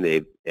competition.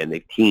 They've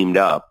teamed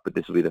up, but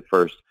this will be the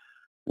first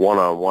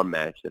one-on-one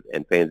match,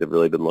 and fans have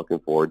really been looking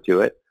forward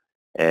to it.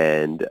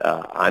 And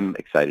I'm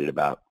excited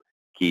about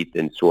Keith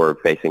and Swerve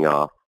facing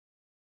off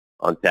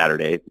on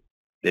Saturday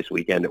this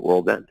weekend at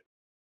World's End.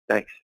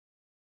 Thanks.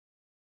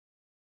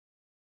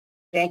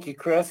 Thank you,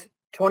 Chris.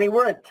 Tony,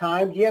 we're at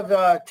time. Do you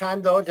have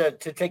time, though, to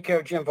take care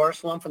of Jim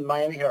Barcelona from the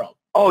Miami Herald?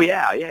 Oh,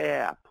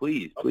 yeah.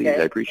 Please. Okay.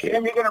 I appreciate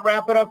Jim, it. you're going to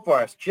wrap it up for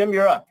us. Jim,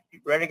 you're up.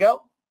 Ready to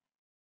go?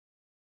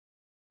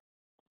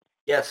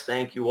 Yes,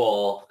 thank you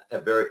all. A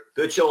very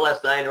good show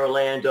last night in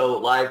Orlando.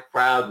 Live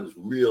crowd was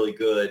really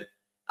good.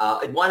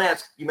 I want to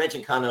ask, you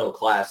mentioned Continental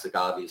Classic,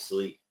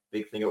 obviously,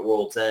 big thing at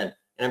World's End.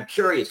 And I'm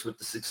curious, with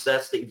the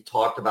success that you've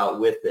talked about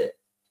with it,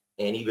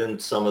 and even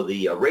some of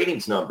the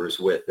ratings numbers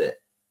with it,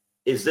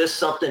 is this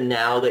something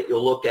now that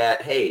you'll look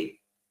at, hey,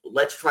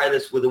 let's try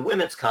this with a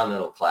women's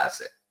Continental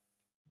Classic?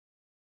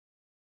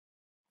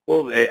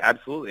 Well,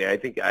 absolutely. I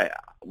think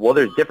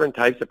there's different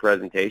types of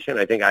presentation.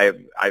 I think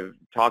I've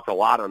talked a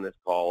lot on this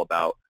call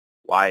about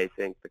why I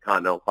think the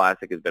Continental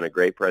Classic has been a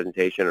great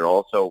presentation, and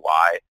also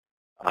why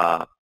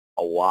a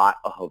lot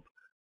of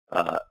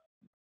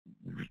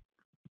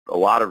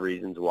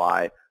reasons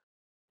why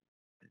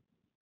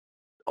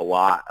a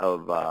lot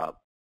of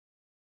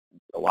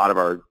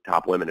our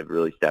top women have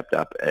really stepped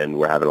up, and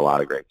we're having a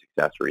lot of great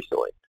success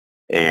recently.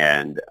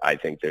 And I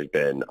think there's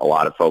been a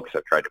lot of folks that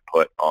have tried to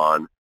put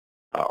on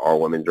our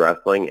women's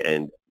wrestling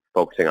and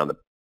focusing on the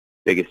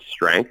biggest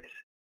strengths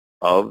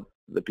of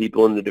the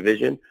people in the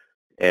division.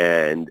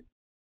 And,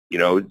 you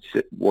know,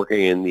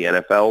 working in the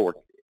NFL, where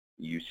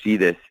you see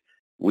this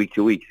week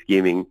to week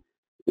scheming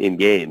in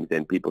games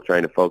and people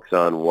trying to focus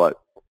on what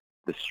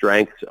the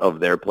strengths of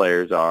their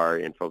players are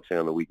and focusing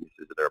on the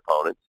weaknesses of their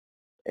opponents.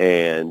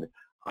 And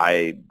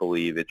I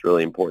believe it's a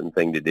really important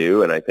thing to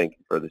do. And I think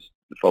for this,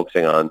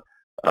 focusing on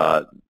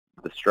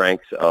the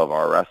strengths of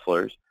our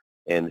wrestlers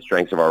and the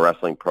strengths of our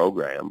wrestling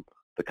program,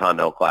 the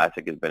Continental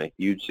Classic has been a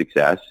huge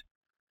success.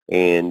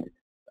 And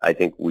I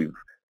think we've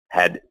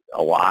had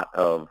a lot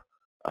of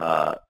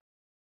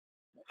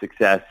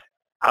success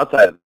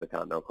outside of the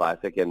Continental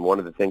Classic. And one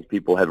of the things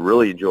people have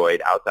really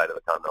enjoyed outside of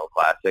the Continental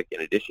Classic,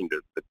 in addition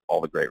to all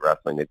the great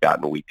wrestling they've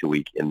gotten week to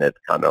week in the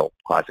Continental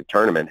Classic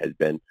tournament, has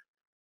been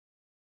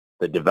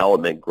the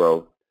development,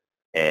 growth,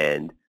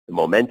 and the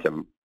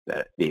momentum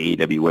that the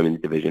AEW women's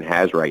division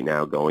has right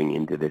now going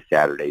into this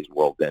Saturday's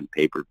World's End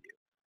pay-per-view.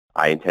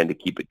 I intend to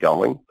keep it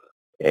going,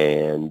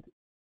 and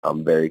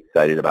I'm very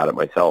excited about it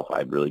myself.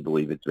 I really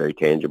believe it's very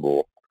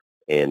tangible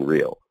and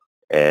real.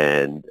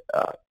 And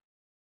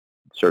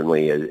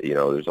certainly, you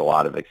know, there's a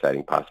lot of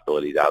exciting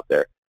possibilities out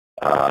there,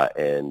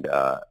 and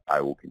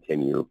I will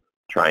continue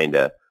trying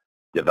to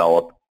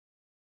develop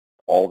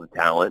all the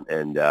talent,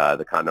 and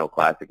the Continental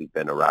Classic has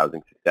been a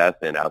rousing success.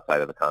 And outside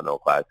of the Continental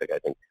Classic, I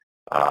think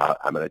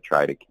I'm going to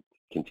try to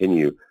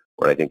continue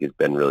what I think has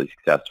been really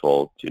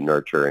successful to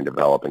nurture and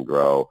develop and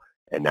grow,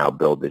 and now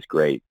build this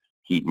great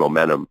heat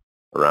momentum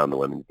around the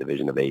women's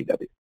division of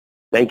AEW.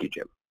 Thank you,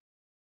 Jim.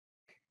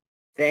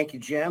 Thank you,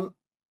 Jim.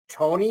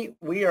 Tony,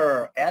 we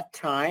are at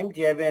time.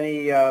 Do you have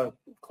any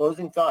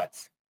closing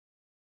thoughts?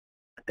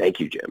 Thank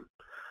you, Jim.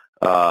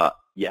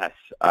 Yes,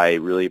 I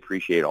really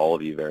appreciate all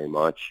of you very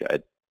much.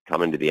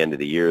 Coming to the end of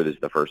the year, this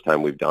is the first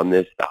time we've done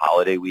this, the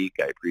holiday week.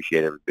 I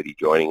appreciate everybody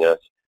joining us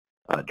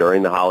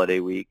during the holiday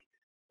week.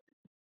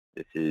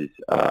 This is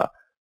a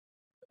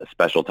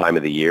special time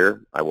of the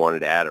year. I wanted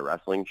to add a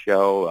wrestling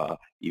show,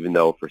 even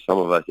though for some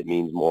of us it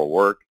means more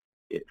work.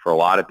 For a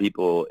lot of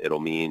people, it'll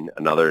mean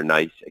another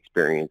nice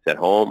experience at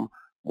home,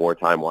 more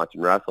time watching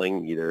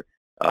wrestling, either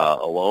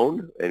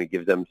alone, and it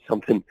gives them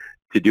something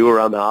to do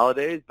around the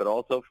holidays, but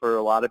also for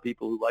a lot of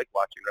people who like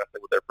watching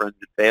wrestling with their friends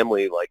and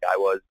family like I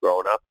was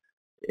growing up,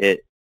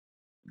 it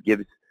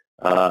gives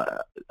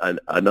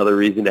another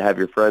reason to have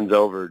your friends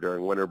over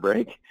during winter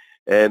break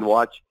and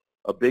watch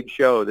a big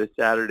show this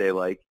Saturday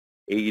like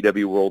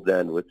AEW Worlds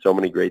End, with so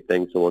many great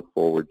things to look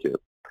forward to.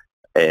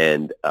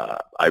 And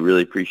I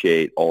really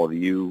appreciate all of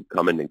you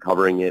coming and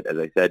covering it, as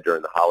I said,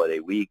 during the holiday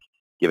week,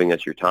 giving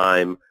us your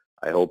time.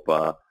 I hope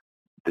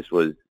this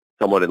was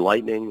somewhat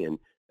enlightening. And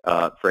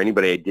for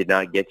anybody I did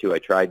not get to, I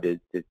tried to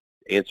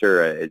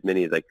answer as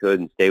many as I could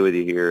and stay with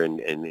you here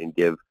and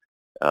give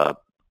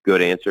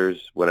good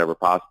answers whenever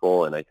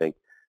possible. And I think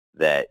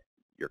that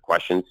your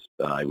questions,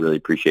 I really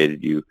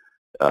appreciated you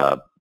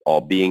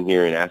all being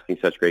here and asking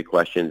such great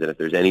questions. And if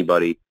there's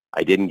anybody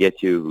I didn't get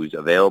to who's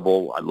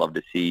available, I'd love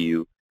to see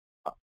you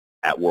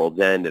at World's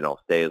End, and I'll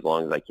stay as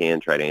long as I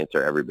can, try to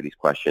answer everybody's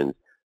questions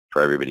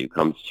for everybody who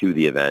comes to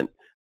the event.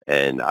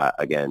 And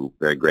again,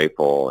 very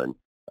grateful, and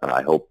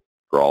I hope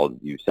for all of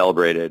you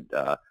celebrated.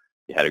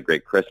 You had a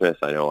great Christmas.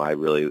 I know I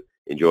really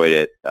enjoyed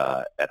it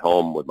at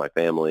home with my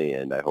family,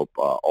 and I hope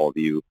all of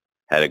you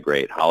had a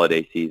great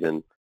holiday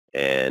season,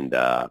 and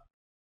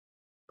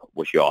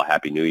wish you all a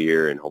Happy New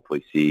Year, and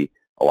hopefully see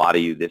a lot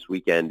of you this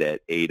weekend at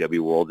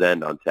AEW World's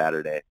End on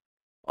Saturday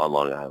on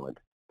Long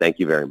Island. Thank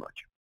you very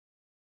much.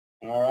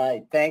 All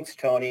right. Thanks,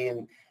 Tony.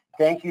 And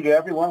thank you to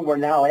everyone. We're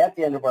now at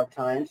the end of our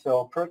time.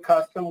 So per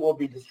custom, we'll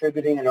be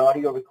distributing an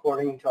audio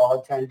recording to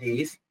all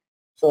attendees.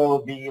 So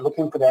we'll be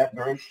looking for that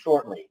very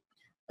shortly.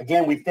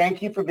 Again, we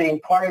thank you for being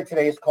part of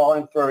today's call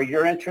and for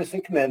your interest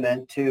and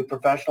commitment to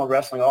professional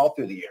wrestling all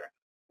through the year.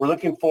 We're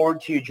looking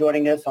forward to you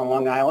joining us on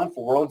Long Island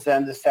for World's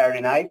End this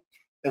Saturday night,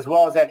 as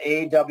well as at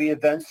AEW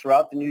events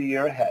throughout the new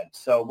year ahead.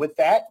 So with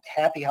that,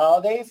 happy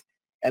holidays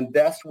and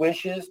best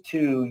wishes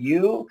to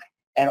you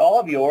and all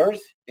of yours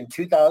in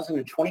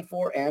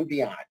 2024 and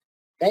beyond.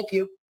 Thank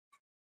you.